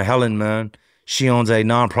of mine, Helen, man, she owns a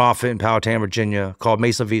nonprofit in Powhatan, Virginia called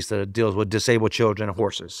Mesa Vista that deals with disabled children and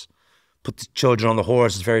horses. Put the children on the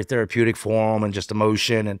horse. It's very therapeutic for them and just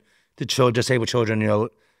emotion. And the disabled children, you know,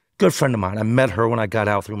 good friend of mine. I met her when I got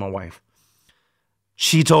out through my wife.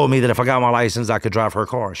 She told me that if I got my license, I could drive her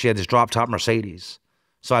car. She had this drop-top Mercedes.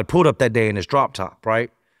 So I pulled up that day in this drop-top,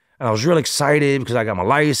 right? And I was really excited because I got my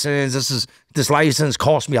license. This license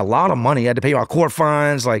cost me a lot of money. I had to pay my court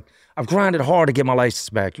fines. Like, I've grinded hard to get my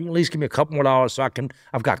license back. You can at least give me a couple more dollars so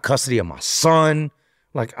I've got custody of my son.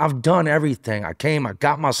 Like, I've done everything. I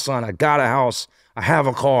got my son, I got a house, I have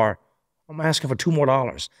a car. I'm asking for $2 more.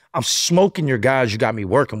 I'm smoking your guys you got me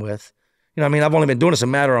working with. You know what I mean? I've only been doing this a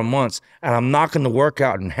matter of months, and I'm knocking the work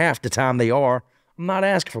out in half the time they are. I'm not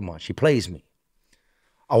asking for much. He plays me.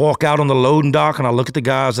 I walk out on the loading dock, and I look at the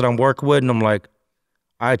guys that I'm working with, and I'm like,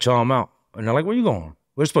 all right, y'all, I'm out. And they're like, where you going?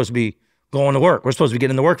 We're supposed to be going to work. We're supposed to be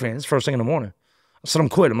getting in the work van. It's first thing in the morning. I said, I'm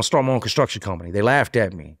quitting. I'm going to start my own construction company. They laughed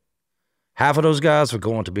at me. Half of those guys were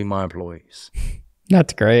going to be my employees.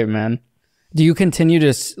 That's great, man. Do you continue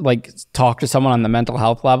to like talk to someone on the mental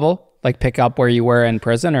health level? Like pick up where you were in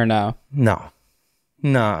prison or no? No.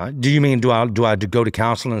 Do you mean do I go to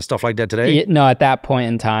counseling and stuff like that today? No, at that point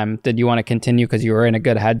in time, did you want to continue because you were in a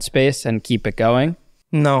good headspace and keep it going?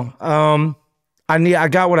 No. I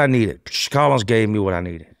got what I needed. Collins gave me what I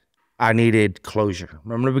needed. I needed closure.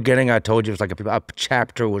 Remember the beginning I told you it was like a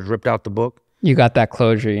chapter was ripped out the book? You got that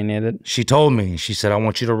closure you needed. She told me, she said, I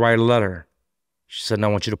want you to write a letter. She said, and I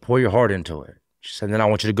want you to pour your heart into it. She said, then I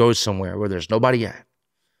want you to go somewhere where there's nobody at.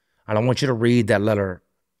 And I want you to read that letter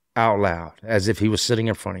out loud as if he was sitting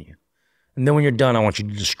in front of you. And then when you're done, I want you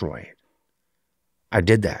to destroy it. I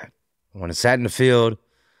did that. When it sat in the field,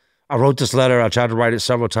 I wrote this letter. I tried to write it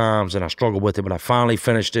several times and I struggled with it, but I finally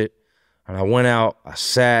finished it. And I went out, I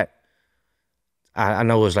sat. I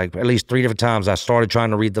know it was like at least 3 different times I started trying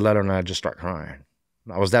to read the letter and I just started crying.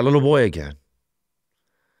 I was that little boy again.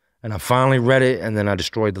 And I finally read it and then I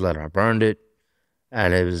destroyed the letter. I burned it.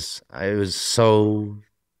 And it was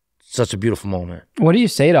such a beautiful moment. What do you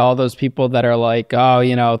say to all those people that are like, oh,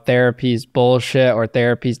 you know, therapy's bullshit or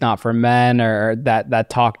therapy's not for men, or that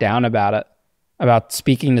talk down about it, about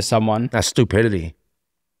speaking to someone? That's stupidity.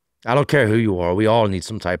 I don't care who you are. We all need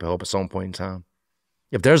some type of help at some point in time.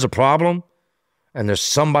 If there's a problem and there's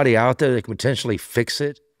somebody out there that can potentially fix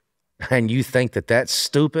it and you think that that's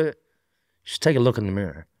stupid, just take a look in the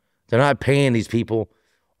mirror. They're not paying these people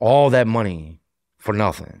all that money for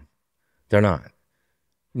nothing. They're not.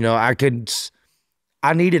 You know,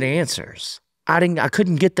 I needed answers. I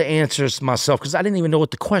couldn't get the answers myself because I didn't even know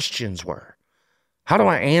what the questions were. How do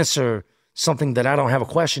I answer something that I don't have a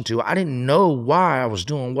question to? I didn't know why I was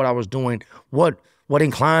doing what I was doing, what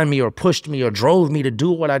inclined me or pushed me or drove me to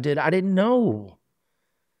do what I did. I didn't know.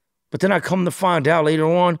 But then I come to find out later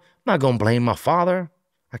on, I'm not going to blame my father.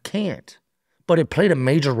 I can't. But it played a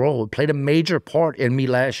major role. It played a major part in me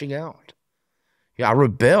lashing out. Yeah, I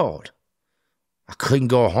rebelled. I couldn't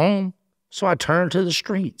go home, so I turned to the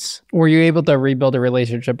streets. Were you able to rebuild a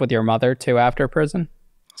relationship with your mother too after prison?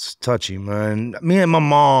 It's touchy, man. Me and my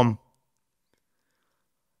mom,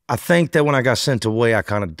 I think that when I got sent away, I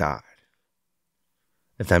kind of died,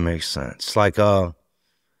 if that makes sense. Like,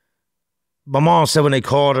 my mom said when they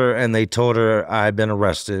called her and they told her I had been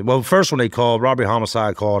arrested. Well, first when they called, robbery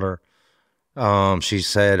homicide called her, she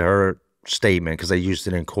said her statement, because they used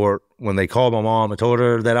it in court. When they called my mom and told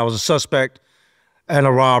her that I was a suspect and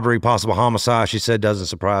a robbery, possible homicide, she said, doesn't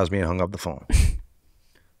surprise me, and hung up the phone.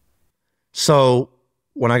 So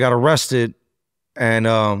when I got arrested and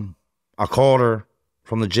I called her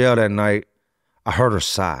from the jail that night, I heard her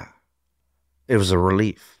sigh. It was a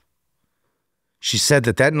relief. She said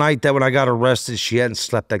that that night that when I got arrested, she hadn't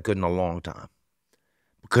slept that good in a long time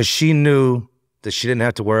because she knew that she didn't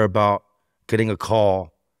have to worry about getting a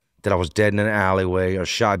call that I was dead in an alleyway or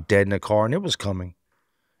shot dead in a car, and it was coming.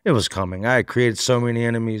 It was coming. I had created so many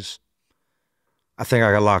enemies. I think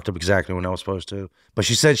I got locked up exactly when I was supposed to. But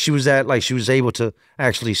she said she was able to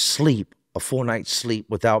actually sleep, a full night's sleep,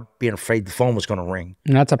 without being afraid the phone was going to ring.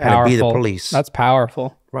 And that's a powerful. And it'd be the police. That's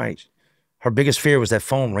powerful. Right. Her biggest fear was that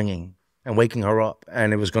phone ringing and waking her up,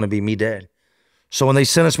 and it was going to be me dead. So when they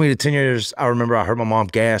sentenced me to 10 years, I remember I heard my mom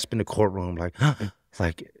gasp in the courtroom, like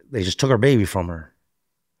they just took her baby from her.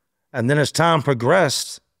 And then as time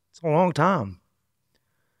progressed, it's a long time.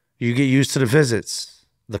 You get used to the visits,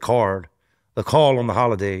 the card, the call on the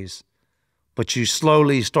holidays, but you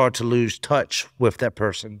slowly start to lose touch with that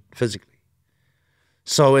person physically.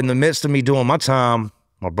 So in the midst of me doing my time,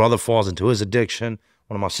 my brother falls into his addiction,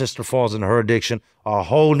 one of my sister falls into her addiction, a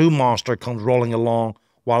whole new monster comes rolling along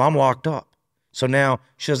while I'm locked up. So now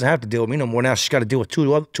she doesn't have to deal with me no more. Now she's got to deal with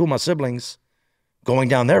two of my siblings going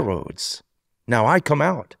down their roads. Now I come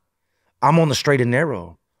out. I'm on the straight and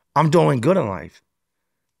narrow. I'm doing good in life.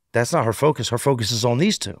 That's not her focus. Her focus is on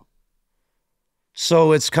these two.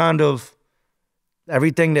 So it's kind of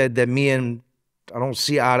everything that I don't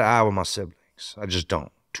see eye to eye with my siblings. I just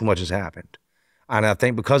don't. Too much has happened. And I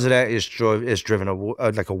think because of that, it's driven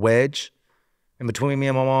like a wedge in between me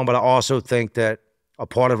and my mom. But I also think that a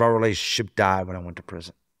part of our relationship died when I went to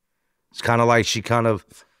prison. It's kind of like she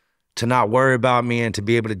to not worry about me and to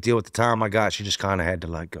be able to deal with the time I got, she just kind of had to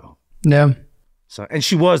let go. Yeah. So, and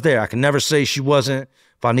she was there. I can never say she wasn't.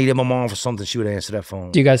 If I needed my mom for something, she would answer that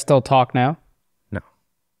phone. Do you guys still talk now? No.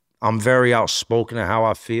 I'm very outspoken in how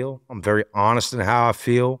I feel. I'm very honest in how I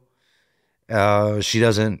feel. She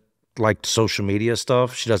doesn't like social media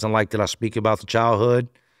stuff. She doesn't like that I speak about the childhood.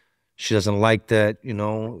 She doesn't like that, you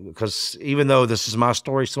know, because even though this is my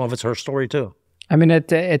story, some of it's her story too. I mean,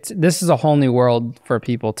 this is a whole new world for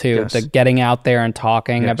people too. Yes. The getting out there and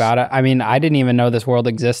talking about it. I mean, I didn't even know this world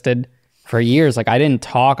existed for years. Like I didn't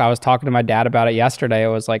talk. I was talking to my dad about it yesterday. It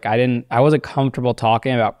was like I wasn't comfortable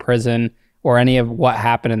talking about prison or any of what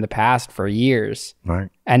happened in the past for years. Right.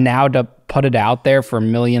 And now to put it out there for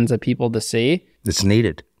millions of people to see, it's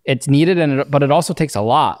needed. It's needed, but it also takes a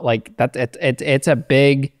lot. Like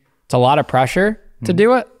it's a lot of pressure to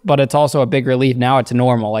do it, but it's also a big relief. Now it's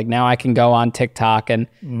normal. Like now I can go on TikTok and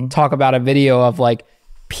talk about a video of like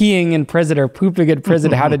peeing in prison or pooping in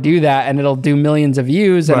prison, how to do that, and it'll do millions of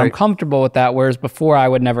views, and I'm comfortable with that, whereas before I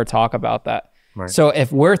would never talk about that. Right. So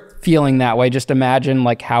if we're feeling that way, just imagine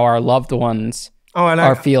like how our loved ones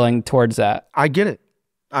are feeling towards that. I get it.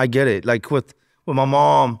 I get it. Like with my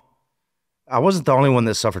mom, I wasn't the only one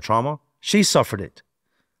that suffered trauma. She suffered it.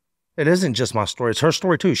 It isn't just my story. It's her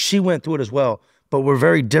story too. She went through it as well. But we're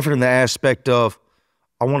very different in the aspect of,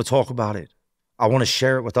 I want to talk about it. I want to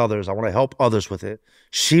share it with others. I want to help others with it.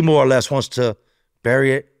 She more or less wants to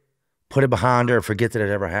bury it, put it behind her, and forget that it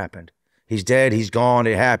ever happened. He's dead. He's gone.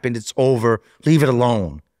 It happened. It's over. Leave it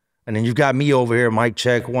alone. And then you've got me over here, mic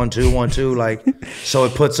check, 1 2 1 2, like, so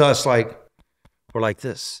it puts us like, we're like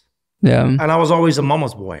this. Yeah. And I was always a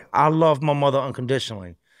mama's boy. I loved my mother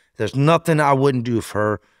unconditionally. There's nothing I wouldn't do for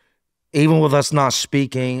her. Even with us not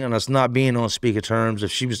speaking and us not being on speaker terms,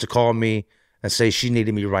 if she was to call me and say she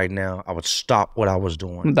needed me right now, I would stop what I was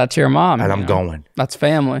doing. That's your mom. And I'm going. That's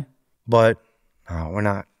family. But no, we're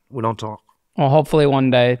not. We don't talk. Well, hopefully one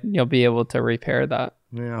day you'll be able to repair that.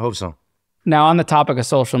 Yeah, I hope so. Now, on the topic of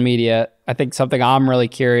social media, I think something I'm really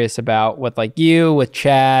curious about with like you, with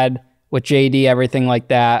Chad, with JD, everything like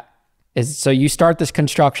that, is so you start this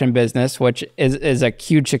construction business, which is a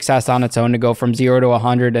huge success on its own to go from 0 to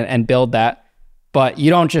 100 and build that. But you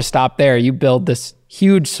don't just stop there. You build this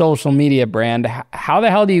huge social media brand. How the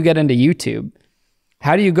hell do you get into YouTube?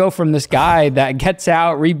 How do you go from this guy that gets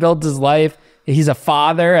out, rebuilds his life, he's a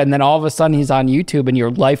father, and then all of a sudden he's on YouTube and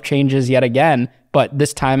your life changes yet again, but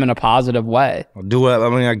this time in a positive way? I'll do it. I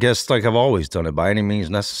mean, I guess like I've always done it by any means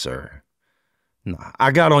necessary. No,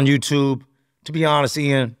 I got on YouTube, to be honest,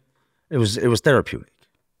 Ian, it was therapeutic.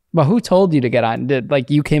 But who told you to get on? Did like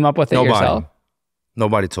you came up with it yourself?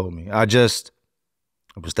 Nobody told me.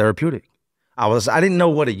 It was therapeutic. I didn't know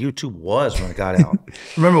what a YouTube was when I got out.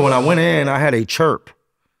 Remember when I went in, I had a chirp.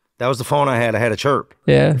 That was the phone I had. I had a chirp.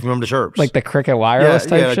 Yeah. Remember the chirps? Like the Cricket wireless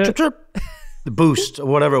type shit? Chirp, chirp. The Boost or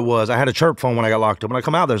whatever it was. I had a chirp phone when I got locked up. When I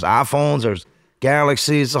come out, there's iPhones, there's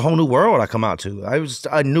Galaxies. It's a whole new world I come out to. It was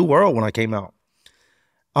a new world when I came out.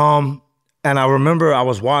 And I remember I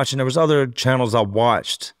was watching, there was other channels I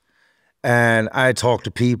watched, and I had talked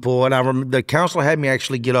to people, and I remember the counselor had me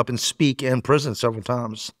actually get up and speak in prison several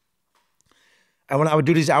times. And when I would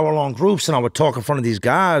do these hour-long groups and I would talk in front of these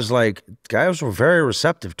guys, like, guys were very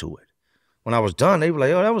receptive to it. When I was done, they were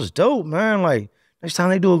like, oh, that was dope, man. Like, next time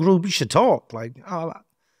they do a group, you should talk. Like, oh,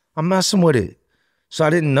 I'm messing with it. So I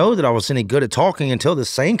didn't know that I was any good at talking until the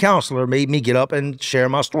same counselor made me get up and share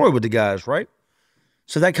my story with the guys, right?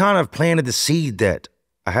 So that kind of planted the seed that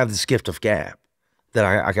I have this gift of gab, that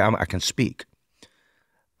I can speak.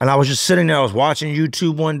 And I was just sitting there, I was watching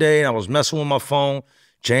YouTube one day, and I was messing with my phone,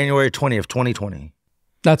 January 20th, 2020.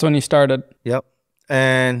 That's when you started. Yep.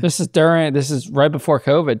 And this is right before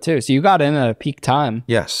COVID too. So you got in at a peak time.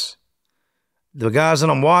 Yes. The guys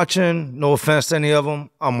that I'm watching, no offense to any of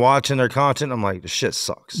them, I'm watching their content. I'm like, this shit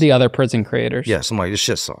sucks. The other prison creators. Yes. I'm like, this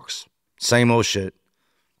shit sucks. Same old shit.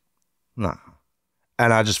 Nah.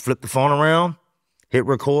 And I just flipped the phone around, hit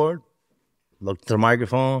record, looked at the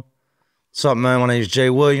microphone. What's up, man? My name is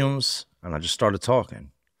Jay Williams. And I just started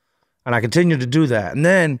talking. And I continued to do that. And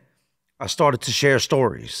then I started to share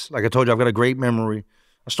stories. Like I told you, I've got a great memory.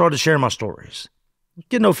 I started to share my stories.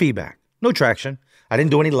 Get no feedback, no traction. I didn't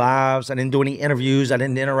do any lives. I didn't do any interviews. I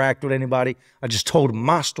didn't interact with anybody. I just told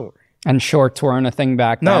my story. And shorts weren't a thing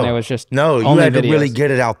back then. It was just no. You had to really get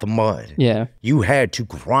it out the mud. Yeah. You had to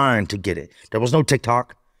grind to get it. There was no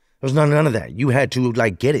TikTok. There was none of that. You had to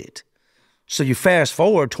like get it. So you fast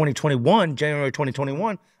forward 2021, January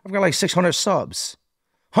 2021, I've got like 600 subs.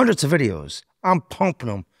 Hundreds of videos. I'm pumping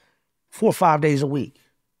them 4 or 5 days a week.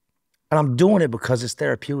 And I'm doing it because it's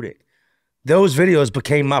therapeutic. Those videos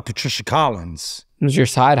became my Patricia Collins. It was your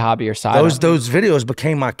side hobby, your side Those videos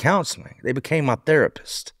became my counseling. They became my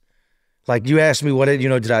therapist. Like you asked me,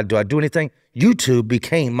 did I do anything? YouTube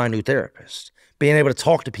became my new therapist. Being able to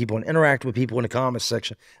talk to people and interact with people in the comments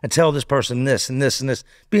section and tell this person this and this and this.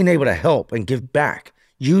 Being able to help and give back.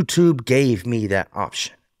 YouTube gave me that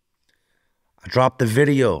option. I dropped the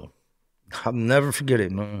video. I'll never forget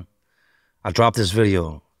it, man. I dropped this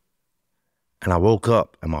video and I woke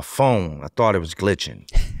up and my phone, I thought it was glitching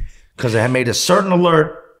because it had made a certain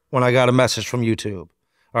alert when I got a message from YouTube.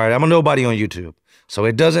 All right, I'm a nobody on YouTube, so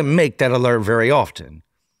it doesn't make that alert very often.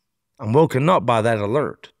 I'm woken up by that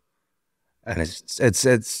alert. And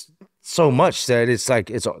it's so much that it's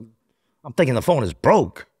like, I'm thinking the phone is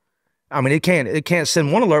broke. I mean, it can't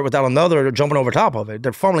send one alert without another jumping over top of it.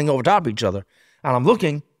 They're fumbling over top of each other. And I'm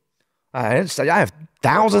looking, I have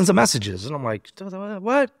thousands of messages. And I'm like,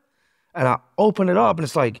 what? And I open it up and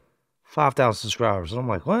it's like 5,000 subscribers. And I'm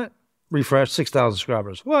like, what? Refresh, 6,000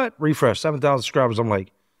 subscribers. What? Refresh, 7,000 subscribers. I'm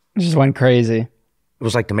like. It just went crazy. It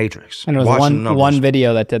was like the Matrix. And it was one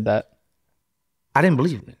video that did that. I didn't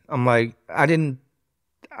believe it. I'm like, I didn't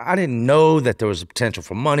know that there was a potential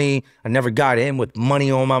for money. I never got in with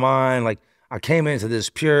money on my mind. Like I came into this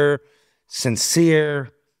pure,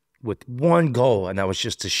 sincere, with one goal, and that was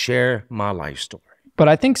just to share my life story. But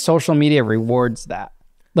I think social media rewards that.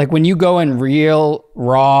 Like when you go in real,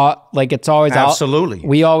 raw, like it's always absolutely.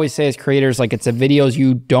 We always say as creators, like it's the videos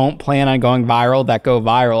you don't plan on going viral that go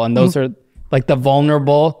viral. And those are like the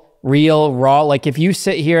vulnerable, real, raw. Like if you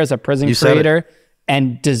sit here as a prison creator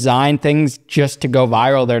and design things just to go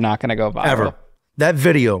viral, they're not going to go viral. Ever. That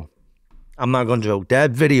video, I'm not going to joke,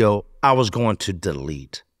 that video I was going to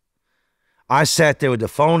delete. I sat there with the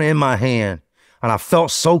phone in my hand and I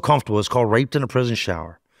felt so comfortable. It's called Raped in a Prison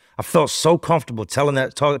Shower. I felt so comfortable telling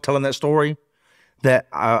that story that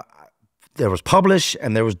there was publish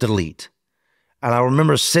and there was delete. And I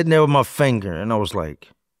remember sitting there with my finger and I was like,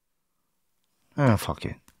 fuck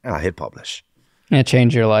it. And I hit publish. And it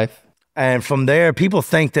changed your life. And from there, people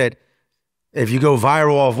think that if you go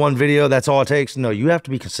viral off one video, that's all it takes. No, you have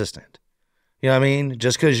to be consistent. You know what I mean?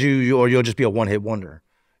 Just because you'll just be a one-hit wonder.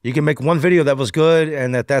 You can make one video that was good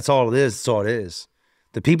and that's all it is. That's all it is.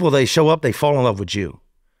 The people, they show up, they fall in love with you.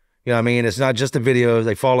 You know what I mean? It's not just the videos.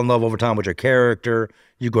 They fall in love over time with your character.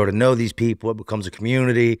 You grow to know these people. It becomes a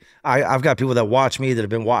community. I've got people that watch me that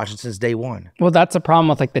have been watching since day one. Well, that's the problem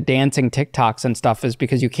with like the dancing TikToks and stuff is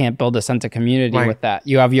because you can't build a sense of community with that.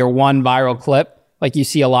 You have your one viral clip. Like you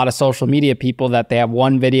see a lot of social media people that they have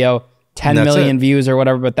one video, 10 million views or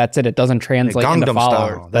whatever, but that's it. It doesn't translate into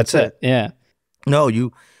followers. That's it. Yeah. No,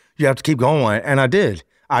 you have to keep going. And I did.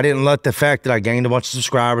 I didn't let the fact that I gained a bunch of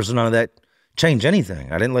subscribers and none of that change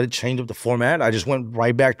anything. I didn't let it change up the format. I just went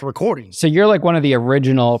right back to recording. So you're like one of the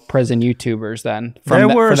original prison YouTubers then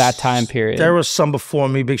for that time period. There was some before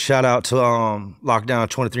me. Big shout out to Lockdown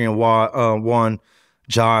 23 and 1,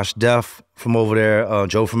 Josh, Def from over there,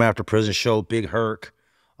 Joe from After Prison Show, Big Herc,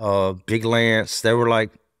 Big Lance. There were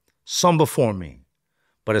like some before me.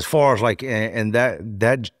 But as far as like in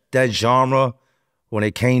that genre, when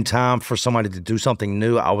it came time for somebody to do something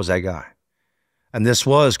new, I was that guy. And this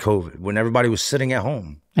was COVID, when everybody was sitting at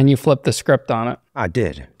home. And you flipped the script on it. I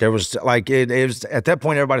did. There was like, it was at that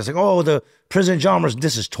point, everybody's like, oh, the prison genre's,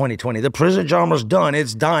 this is 2020. The prison genre's done.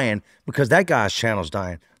 It's dying because that guy's channel's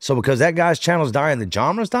dying. So because that guy's channel's dying, the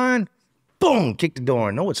genre's dying, boom, kick the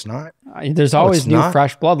door. No, it's not. There's always new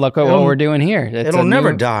fresh blood. Look at what we're doing here. It'll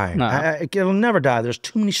never die. No. It'll never die. There's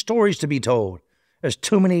too many stories to be told. There's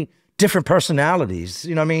too many different personalities.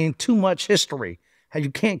 You know what I mean? Too much history. How you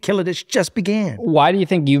can't kill it. It's just began. Why do you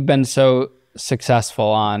think you've been so successful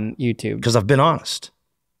on YouTube? Because I've been honest.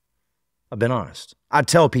 I've been honest. I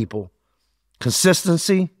tell people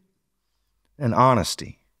consistency and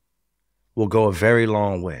honesty will go a very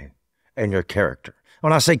long way in your character.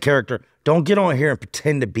 When I say character, don't get on here and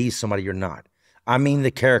pretend to be somebody you're not. I mean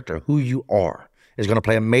the character, who you are, is going to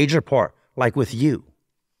play a major part. Like with you.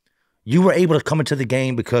 You were able to come into the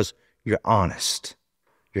game because you're honest.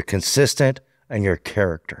 You're consistent. And your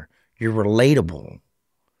character. You're relatable.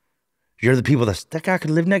 You're the people that guy could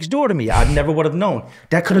live next door to me. I never would have known.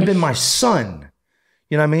 That could have been my son.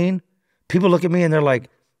 You know what I mean? People look at me and they're like,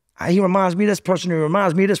 he reminds me of this person, he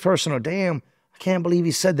reminds me of this person, or damn, I can't believe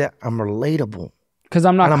he said that. I'm relatable. Because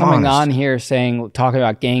I'm not coming on here talking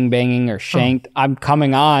about gang banging or shanked. I'm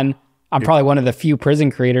coming on. I'm probably one of the few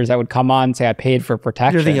prison creators that would come on and say I paid for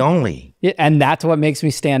protection. You're the only. And that's what makes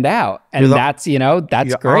me stand out. And that's, you know, that's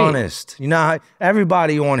you're great. Honest. You know,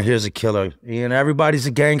 everybody on here is a killer. You know, everybody's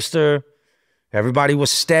a gangster. Everybody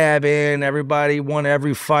was stabbing. Everybody won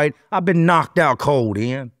every fight. I've been knocked out cold,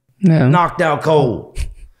 Ian. Yeah. Knocked out cold.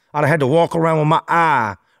 I'd have had to walk around with my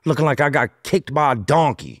eye looking like I got kicked by a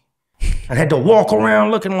donkey. I had to walk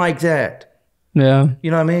around looking like that. Yeah.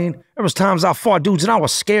 You know what I mean? There was times I fought dudes and I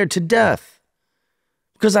was scared to death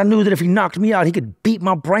because I knew that if he knocked me out, he could beat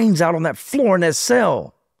my brains out on that floor in that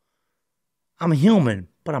cell. I'm human,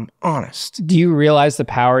 but I'm honest. Do you realize the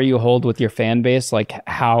power you hold with your fan base? Like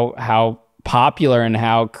how popular and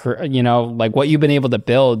how, you know, like what you've been able to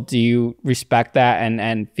build. Do you respect that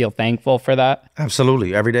and feel thankful for that?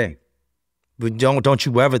 Absolutely. Every day. But don't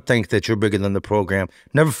you ever think that you're bigger than the program.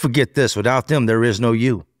 Never forget this. Without them, there is no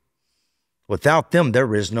you. Without them,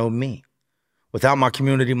 there is no me. Without my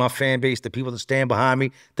community, my fan base, the people that stand behind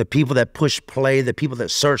me, the people that push play, the people that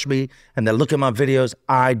search me and that look at my videos,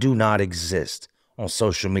 I do not exist on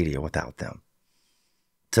social media without them.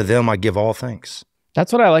 To them, I give all thanks.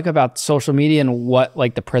 That's what I like about social media and what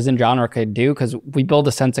like the prison genre could do, because we build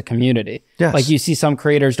a sense of community. Yes. Like you see some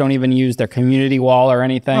creators don't even use their community wall or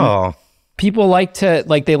anything. Oh. People like to,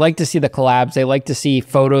 they like to see the collabs. They like to see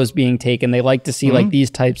photos being taken. They like to see like these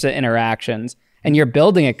types of interactions. And you're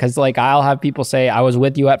building it because like I'll have people say, I was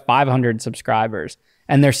with you at 500 subscribers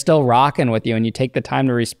and they're still rocking with you. And you take the time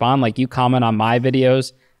to respond. Like you comment on my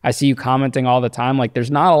videos. I see you commenting all the time. Like there's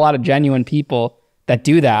not a lot of genuine people that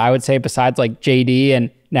do that. I would say besides like JD and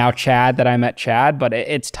now Chad that I met Chad, but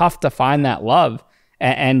it's tough to find that love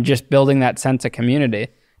and just building that sense of community.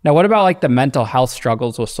 Now, what about like the mental health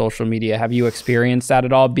struggles with social media? Have you experienced that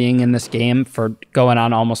at all, being in this game for going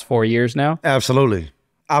on almost 4 years now? Absolutely.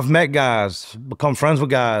 I've met guys, become friends with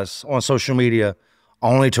guys on social media,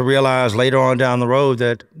 only to realize later on down the road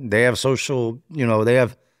that they have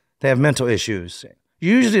they have mental issues.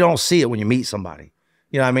 You usually don't see it when you meet somebody.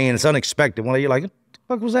 You know what I mean? It's unexpected. When you're like, what the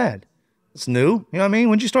fuck was that? It's new. You know what I mean?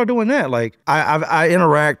 When'd you start doing that? Like, I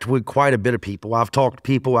interact with quite a bit of people. I've talked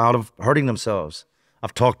people out of hurting themselves.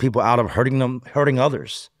 I've talked people out of hurting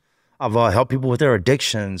others. I've helped people with their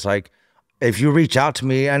addictions. Like, if you reach out to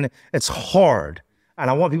me, and it's hard, and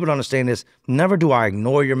I want people to understand this, never do I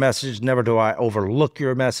ignore your message, never do I overlook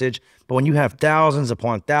your message, but when you have thousands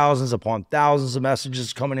upon thousands upon thousands of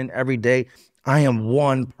messages coming in every day, I am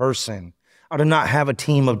one person. I do not have a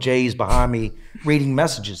team of J's behind me reading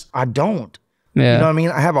messages. I don't. Yeah. You know what I mean?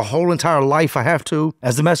 I have a whole entire life I have to.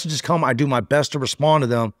 As the messages come, I do my best to respond to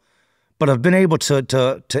them. But I've been able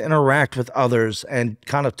to interact with others and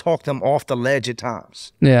kind of talk them off the ledge at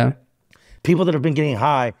times. Yeah. People that have been getting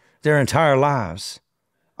high their entire lives,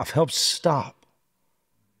 I've helped stop.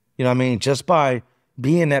 You know what I mean? Just by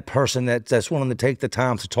being that person that's willing to take the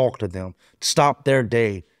time to talk to them, stop their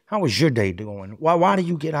day. How was your day going? Why do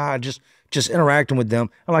you get high? Just interacting with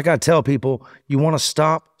them. And like I tell people, you want to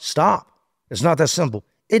stop? Stop. It's not that simple.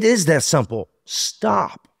 It is that simple.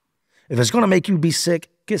 Stop. If it's going to make you be sick,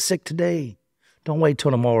 get sick today. Don't wait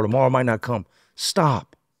till tomorrow. Tomorrow might not come.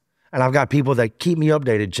 Stop. And I've got people that keep me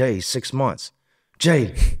updated. Jay, 6 months.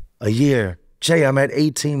 Jay, a year. Jay, I'm at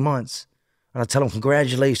 18 months. And I tell them,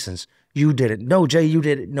 congratulations. You did it. No, Jay, you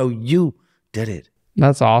did it. No, you did it.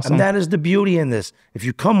 That's awesome. And that is the beauty in this. If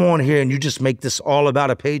you come on here and you just make this all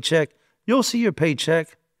about a paycheck, you'll see your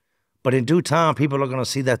paycheck. But in due time, people are going to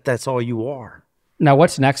see that that's all you are. Now,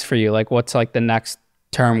 what's next for you? Like, what's like the next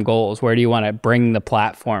term goals? Where do you want to bring the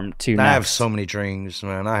platform to next? I have so many dreams,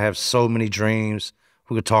 man. I have so many dreams.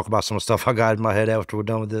 We could talk about some of the stuff I got in my head after we're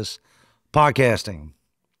done with this. Podcasting.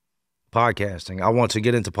 I want to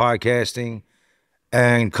get into podcasting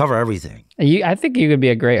and cover everything. I think you could be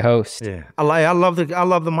a great host. Yeah. I love the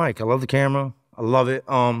mic. I love the camera. I love it.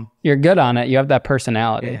 You're good on it. You have that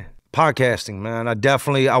personality. Yeah. Podcasting, man.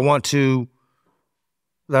 I want to,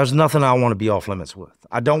 there's nothing I want to be off limits with.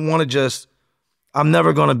 I don't want to just, I'm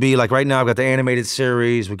never going to be like right now. I've got the animated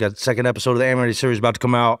series. We've got the second episode of the animated series about to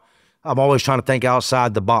come out. I'm always trying to think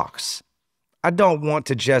outside the box. I don't want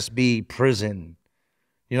to just be prison.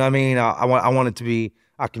 You know what I mean? I want it to be,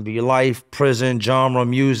 I can be life, prison, genre,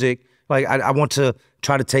 music. Like I want to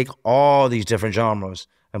try to take all these different genres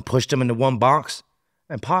and push them into one box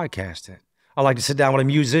and podcast it. I like to sit down with a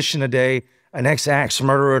musician today, an ex-axe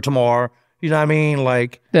murderer tomorrow. You know what I mean?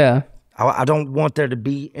 Like, yeah. I don't want there to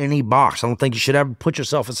be any box. I don't think you should ever put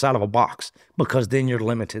yourself inside of a box because then you're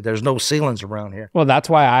limited. There's no ceilings around here. Well, that's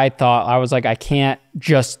why I was like, I can't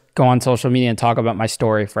just go on social media and talk about my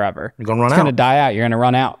story forever. You're going to run out. It's going to die out. You're going to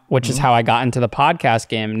run out, which is how I got into the podcast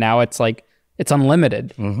game. Now it's like, it's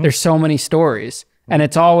unlimited. There's so many stories. And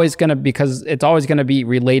it's always going to be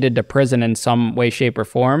related to prison in some way, shape, or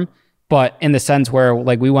form. But in the sense where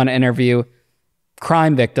like we want to interview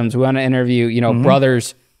crime victims, we want to interview, you know,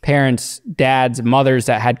 brothers, parents, dads, mothers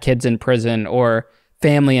that had kids in prison or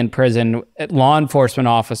family in prison, law enforcement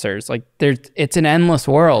officers. Like it's an endless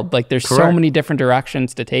world. Like there's so many different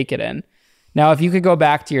directions to take it in. Now, if you could go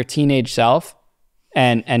back to your teenage self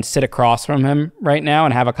and sit across from him right now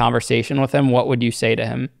and have a conversation with him, what would you say to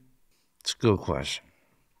him? It's a good question.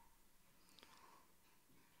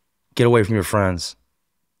 Get away from your friends.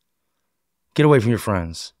 Get away from your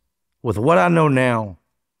friends. With what I know now,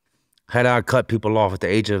 had I cut people off at the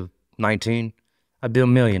age of 19, I'd be a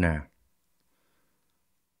millionaire.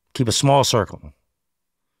 Keep a small circle.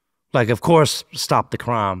 Like, of course, stop the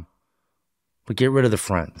crime, but get rid of the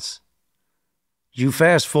friends. You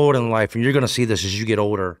fast forward in life, and you're going to see this as you get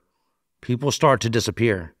older. People start to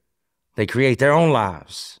disappear. They create their own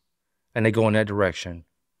lives, and they go in that direction.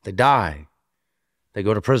 They die. They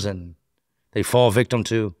go to prison. They fall victim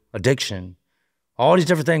to addiction. All these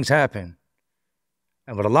different things happen.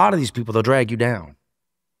 And with a lot of these people, they'll drag you down.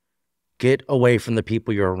 Get away from the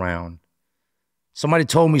people you're around. Somebody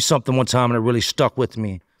told me something one time and it really stuck with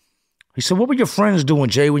me. He said, "What were your friends doing,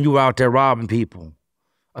 Jay, when you were out there robbing people?"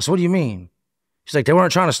 I said, "What do you mean?" He's like, "They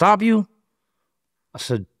weren't trying to stop you?" I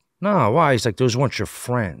said, "No, why?" He's like, "Those weren't your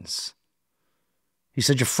friends." He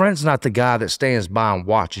said, "Your friend's not the guy that stands by and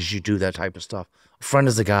watches you do that type of stuff. A friend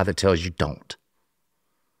is the guy that tells you don't."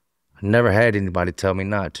 I never had anybody tell me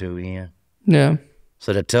not to, Ian. Yeah.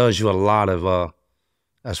 So that tells you a lot of,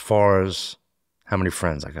 as far as how many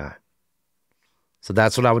friends I got. So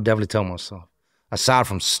that's what I would definitely tell myself. Aside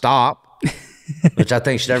from stop, which I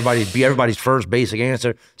think should be everybody's first basic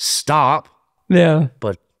answer, stop. Yeah.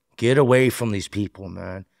 But get away from these people,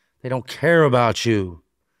 man. They don't care about you.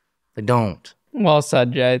 They don't. Well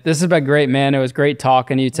said, Jay. This has been great, man. It was great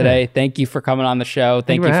talking to you today. Thank you for coming on the show.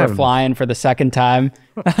 Thank you for flying for the second time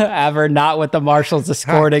ever, not with the marshals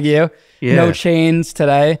escorting you. Yeah. No chains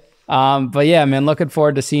today. But yeah, man, looking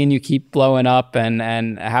forward to seeing you keep blowing up and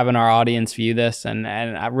having our audience view this. And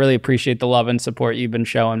I really appreciate the love and support you've been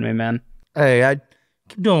showing me, man. Hey, I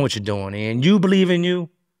keep doing what you're doing, Ian. You believe in you.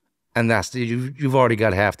 And you've already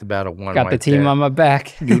got half the battle won. Got the team on my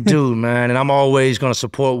back. You do, man. And I'm always going to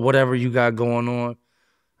support whatever you got going on.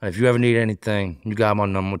 And if you ever need anything, you got my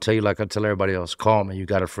number. I'll tell you like I tell everybody else, call me. You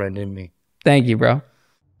got a friend in me. Thank you, bro.